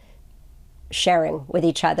of sharing with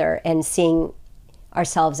each other and seeing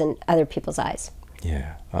ourselves in other people's eyes.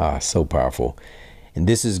 Yeah. So powerful. And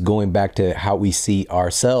this is going back to how we see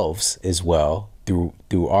ourselves as well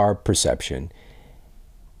through our perception.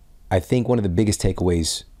 I think one of the biggest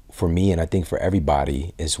takeaways for me, and I think for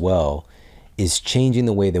everybody as well, is changing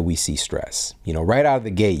the way that we see stress. You know, right out of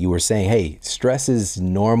the gate, you were saying, hey, stress is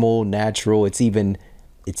normal, natural, it's even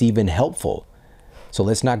helpful. So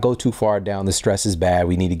let's not go too far down the stress is bad,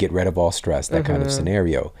 we need to get rid of all stress, that kind of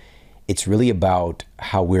scenario. It's really about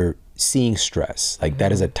how we're seeing stress. Like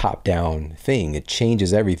that is a top-down thing. It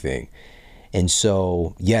changes everything. And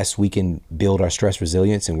so, yes, we can build our stress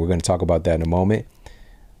resilience, and we're going to talk about that in a moment.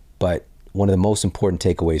 But one of the most important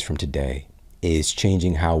takeaways from today is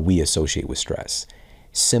changing how we associate with stress.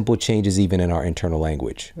 Simple changes even in our internal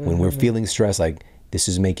language. When we're feeling stress, like this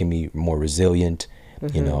is making me more resilient,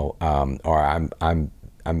 you know, or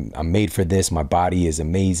I'm made for this. My body is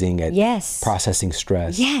amazing at processing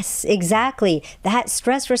stress. Yes, exactly. That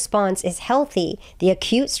stress response is healthy. The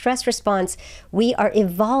acute stress response, we are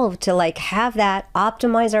evolved to like have that,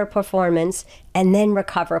 optimize our performance, and then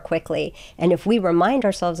recover quickly. And if we remind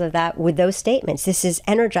ourselves of that with those statements, this is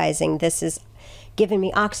energizing, this is giving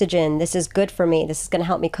me oxygen, this is good for me, this is going to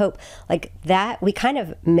help me cope, like that, we kind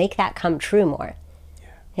of make that come true more.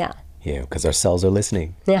 Yeah, because our cells are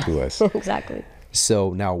listening to us. Exactly.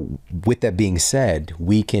 So now, with that being said,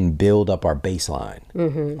 we can build up our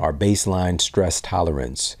baseline stress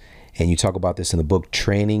tolerance. And you talk about this in the book,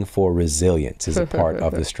 Training for Resilience is a part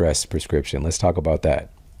of the stress prescription. Let's talk about that.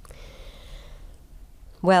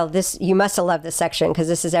 Well, you must have loved this section because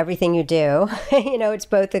this is everything you do. You know, it's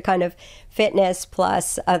both the kind of fitness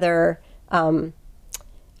plus other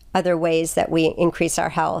ways that we increase our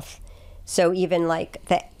health. So even like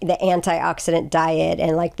the antioxidant diet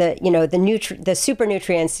and like the super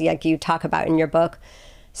nutrients like you talk about in your book,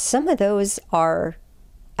 some of those are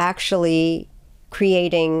actually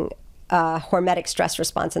creating a hormetic stress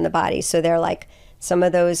response in the body. So they're like, some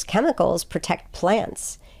of those chemicals protect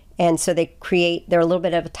plants. And so they're a little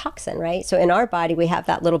bit of a toxin, right? So in our body, we have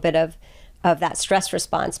that little bit of that stress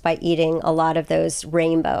response by eating a lot of those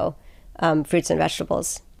rainbow fruits and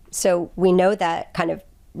vegetables. So we know that kind of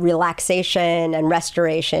relaxation and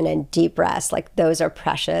restoration and deep rest, like those are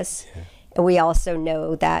precious. And we also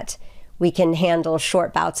know that we can handle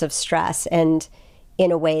short bouts of stress and in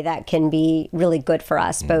a way that can be really good for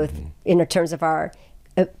us, both in terms of our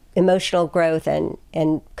emotional growth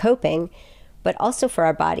and coping, but also for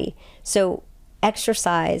our body. So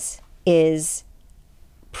exercise is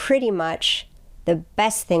pretty much the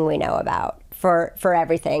best thing we know about for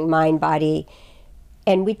everything, mind, body.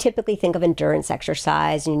 And we typically think of endurance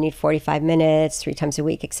exercise, and you need 45 minutes, 3 times a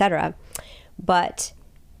week, etc. But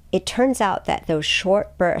it turns out that those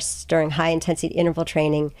short bursts during high intensity interval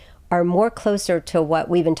training are more closer to what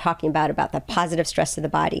we've been talking about the positive stress of the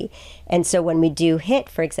body. And so when we do HIIT,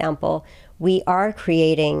 for example, we are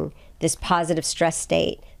creating this positive stress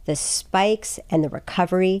state, the spikes and the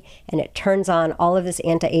recovery, and it turns on all of this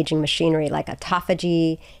anti-aging machinery like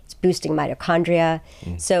autophagy, it's boosting mitochondria.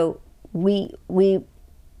 So we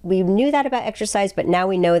knew that about exercise, but now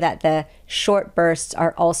we know that the short bursts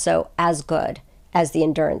are also as good as the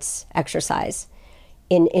endurance exercise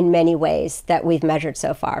in many ways that we've measured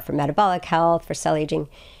so far for metabolic health, for cell aging,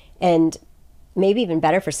 and maybe even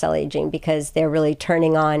better for cell aging because they're really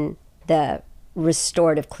turning on the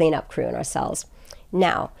restorative cleanup crew in our cells.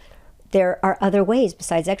 Now, there are other ways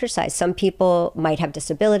besides exercise. Some people might have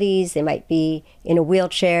disabilities, they might be in a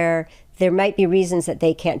wheelchair, there might be reasons that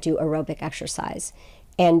they can't do aerobic exercise.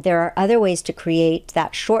 And there are other ways to create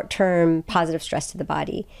that short-term positive stress to the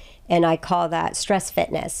body. And I call that stress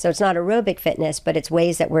fitness. So it's not aerobic fitness, but it's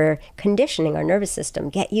ways that we're conditioning our nervous system,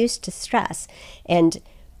 get used to stress and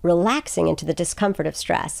relaxing into the discomfort of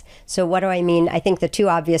stress. So what do I mean? I think the two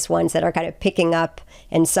obvious ones that are kind of picking up,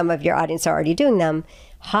 and some of your audience are already doing them,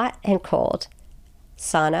 hot and cold.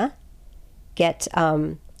 Sauna,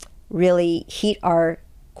 really heat our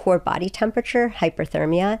core body temperature,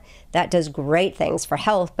 hyperthermia. That does great things for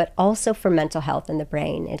health, but also for mental health in the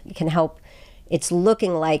brain. It can help, it's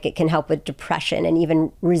looking like it can help with depression and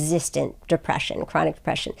even resistant depression, chronic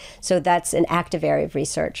depression. So that's an active area of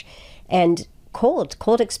research. And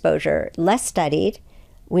cold exposure, less studied.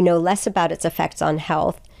 We know less about its effects on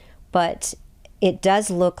health, but it does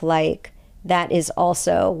look like that is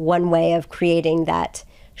also one way of creating that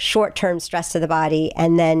short-term stress to the body,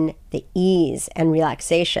 and then the ease and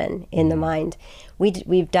relaxation in the mind.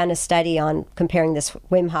 We've done a study on comparing this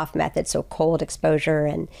Wim Hof method, so cold exposure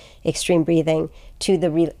and extreme breathing, to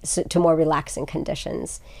more relaxing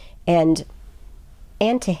conditions, and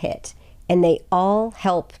to HIIT, and they all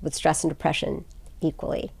help with stress and depression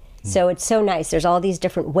equally. So it's so nice. There's all these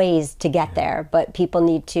different ways to get there, but people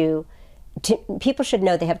need to people should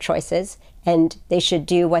know they have choices, and they should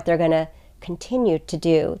do what they're going to continue to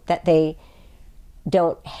do that they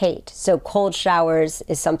don't hate. So cold showers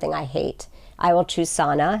is something I hate. I will choose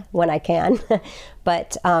sauna when I can,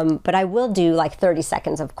 but I will do like 30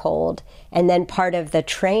 seconds of cold. And then part of the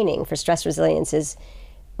training for stress resilience is,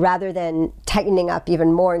 rather than tightening up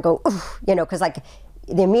even more and go, because like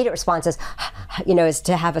the immediate response is, is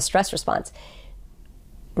to have a stress response,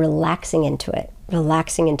 relaxing into it,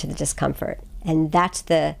 relaxing into the discomfort. And that's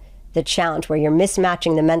the challenge, where you're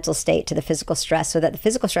mismatching the mental state to the physical stress, so that the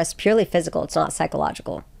physical stress is purely physical, it's not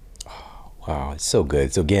psychological. Wow, it's so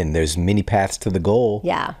good. So again, there's many paths to the goal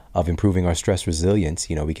of improving our stress resilience.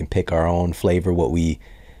 We can pick our own flavor, what we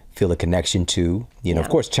feel a connection to. Of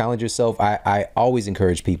course, challenge yourself. I always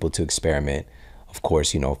encourage people to experiment. Of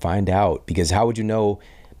course, find out, because how would you know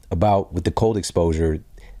about with the cold exposure?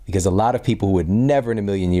 Because a lot of people who would never in a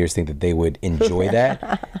million years think that they would enjoy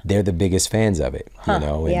that, they're the biggest fans of it,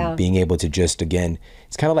 and being able to just, again,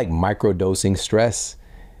 it's kind of like microdosing stress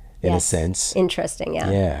in a sense. Interesting,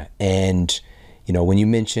 yeah. Yeah. And, when you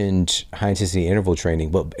mentioned high intensity interval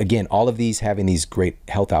training, but again, all of these having these great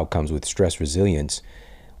health outcomes with stress resilience,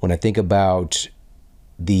 when I think about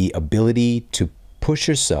the ability to push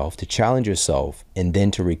yourself, to challenge yourself, and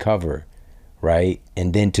then to recover, right?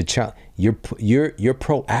 And then to you're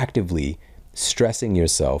proactively stressing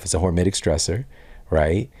yourself. It's a hormetic stressor,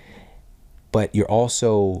 right? But you're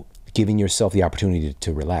also giving yourself the opportunity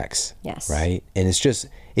to relax. Yes. Right? And it's just,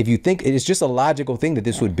 if you think, it's just a logical thing that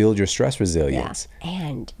this would build your stress resilience. Yeah.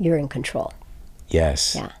 And you're in control.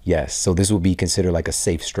 Yes. Yeah. Yes. So this would be considered like a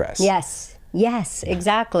safe stress. Yes. Yes,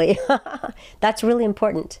 exactly. That's really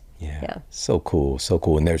important. Yeah. So cool. So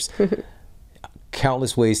cool. And there's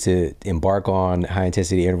countless ways to embark on high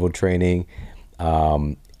intensity interval training.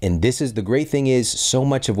 And this is, the great thing is, so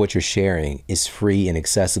much of what you're sharing is free and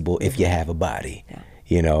accessible if you have a body,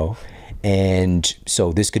 And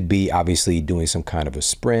so this could be obviously doing some kind of a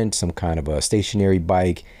sprint, some kind of a stationary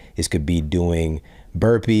bike. This could be doing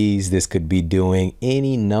burpees. This could be doing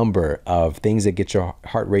any number of things that get your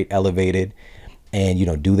heart rate elevated. And,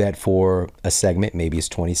 do that for a segment. Maybe it's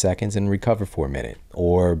 20 seconds and recover for a minute,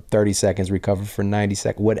 or 30 seconds, recover for 90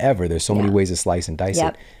 seconds, whatever. There's so many ways to slice and dice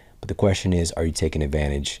it. But the question is, are you taking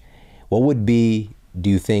advantage? What would be, do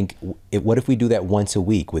you think, what if we do that once a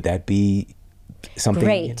week? Would that be something?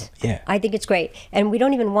 Great. Yeah. I think it's great. And we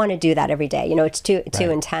don't even want to do that every day. It's too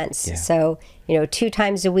intense. Yeah. So, 2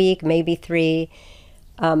 times a week, maybe 3.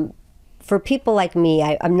 For people like me,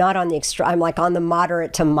 I'm not on the extreme, I'm like on the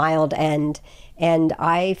moderate to mild end. And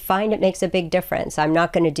I find it makes a big difference. I'm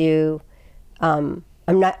not going to do, I'm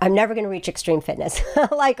never going to reach extreme fitness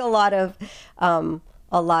like a lot of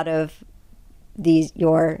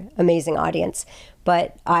your amazing audience.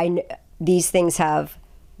 But these things have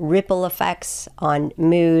ripple effects on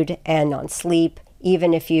mood and on sleep,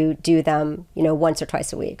 even if you do them, once or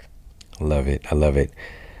twice a week. Love it. I love it.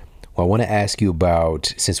 Well, I want to ask you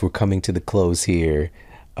about, since we're coming to the close here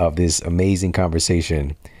of this amazing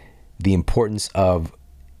conversation, the importance of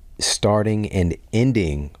starting and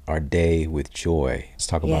ending our day with joy. Let's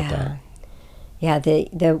talk about that. Yeah,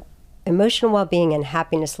 the emotional well-being and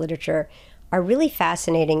happiness literature are really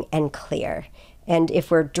fascinating and clear. And if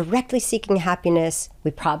we're directly seeking happiness, we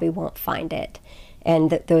probably won't find it.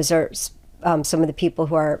 And those are some of the people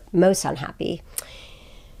who are most unhappy.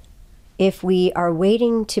 If we are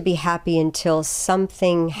waiting to be happy until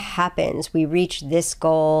something happens, we reach this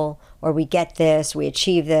goal, or we get this, we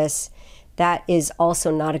achieve this, that is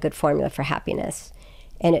also not a good formula for happiness.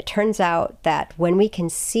 And it turns out that when we can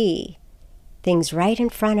see things right in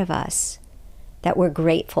front of us that we're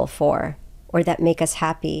grateful for, or that make us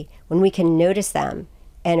happy, when we can notice them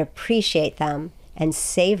and appreciate them and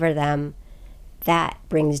savor them, that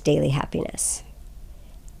brings daily happiness.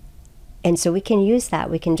 And so we can use that.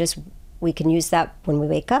 We can use that when we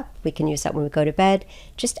wake up. We can use that when we go to bed.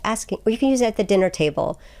 Just asking, or you can use it at the dinner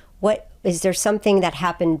table. Is there something that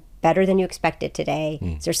happened better than you expected today?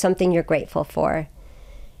 Is there something you're grateful for?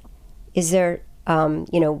 Is there,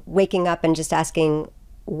 waking up and just asking,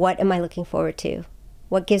 what am I looking forward to?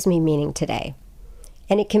 What gives me meaning today?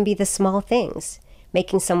 And it can be the small things,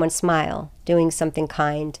 making someone smile, doing something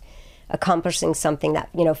kind, accomplishing something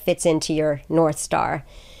that, fits into your North Star.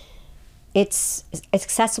 it's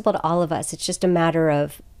accessible to all of us. It's just a matter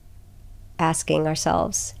of asking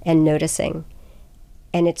ourselves and noticing.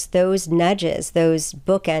 And it's those nudges, those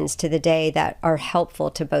bookends to the day that are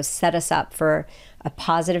helpful to both set us up for a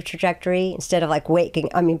positive trajectory instead of like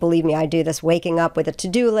believe me, I do this, waking up with a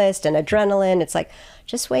to-do list and adrenaline. It's like,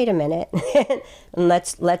 just wait a minute and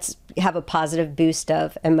let's have a positive boost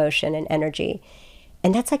of emotion and energy.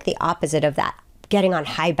 And that's like the opposite of that, getting on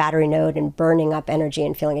high battery mode and burning up energy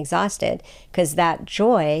and feeling exhausted, because that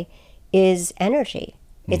joy is energy.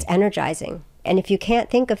 It's energizing. And if you can't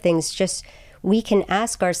think of things, we can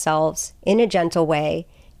ask ourselves in a gentle way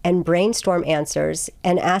and brainstorm answers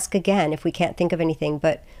and ask again if we can't think of anything,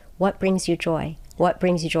 but what brings you joy? What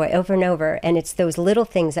brings you joy over and over? And it's those little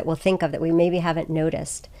things that we'll think of that we maybe haven't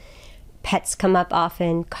noticed. Pets come up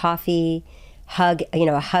often, coffee, a hug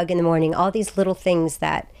in the morning, all these little things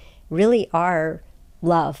that really are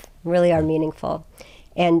love, really are meaningful.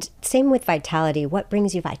 And same with vitality. What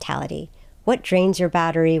brings you vitality? What drains your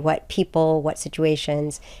battery? What people, what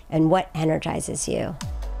situations, and what energizes you?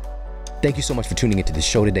 Thank you so much for tuning into the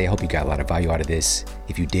show today. I hope you got a lot of value out of this.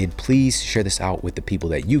 If you did, please share this out with the people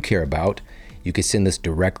that you care about. You can send this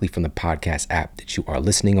directly from the podcast app that you are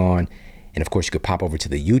listening on. And of course, you could pop over to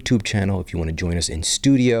the YouTube channel if you want to join us in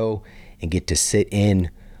studio and get to sit in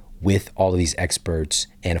with all of these experts.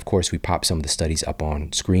 And of course, we pop some of the studies up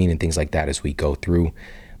on screen and things like that as we go through.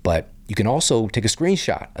 But you can also take a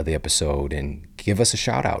screenshot of the episode and give us a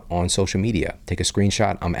shout out on social media. Take a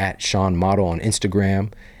screenshot. I'm at Sean Model on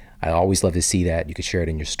Instagram. I always love to see that. You can share it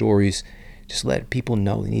in your stories. Just let people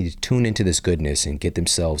know they need to tune into this goodness and get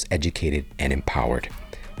themselves educated and empowered.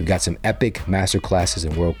 We've got some epic masterclasses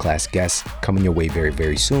and world-class guests coming your way very,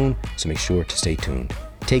 very soon. So make sure to stay tuned.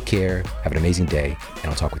 Take care. Have an amazing day. And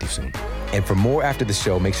I'll talk with you soon. And for more after the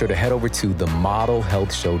show, make sure to head over to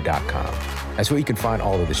themodelhealthshow.com. That's where you can find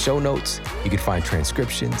all of the show notes. You can find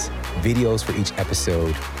transcriptions, videos for each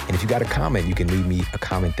episode. And if you got a comment, you can leave me a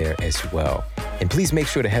comment there as well. And please make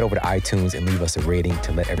sure to head over to iTunes and leave us a rating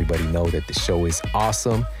to let everybody know that the show is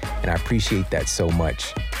awesome. And I appreciate that so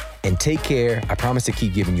much. And take care. I promise to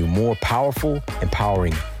keep giving you more powerful,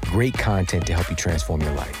 empowering, great content to help you transform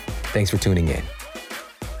your life. Thanks for tuning in.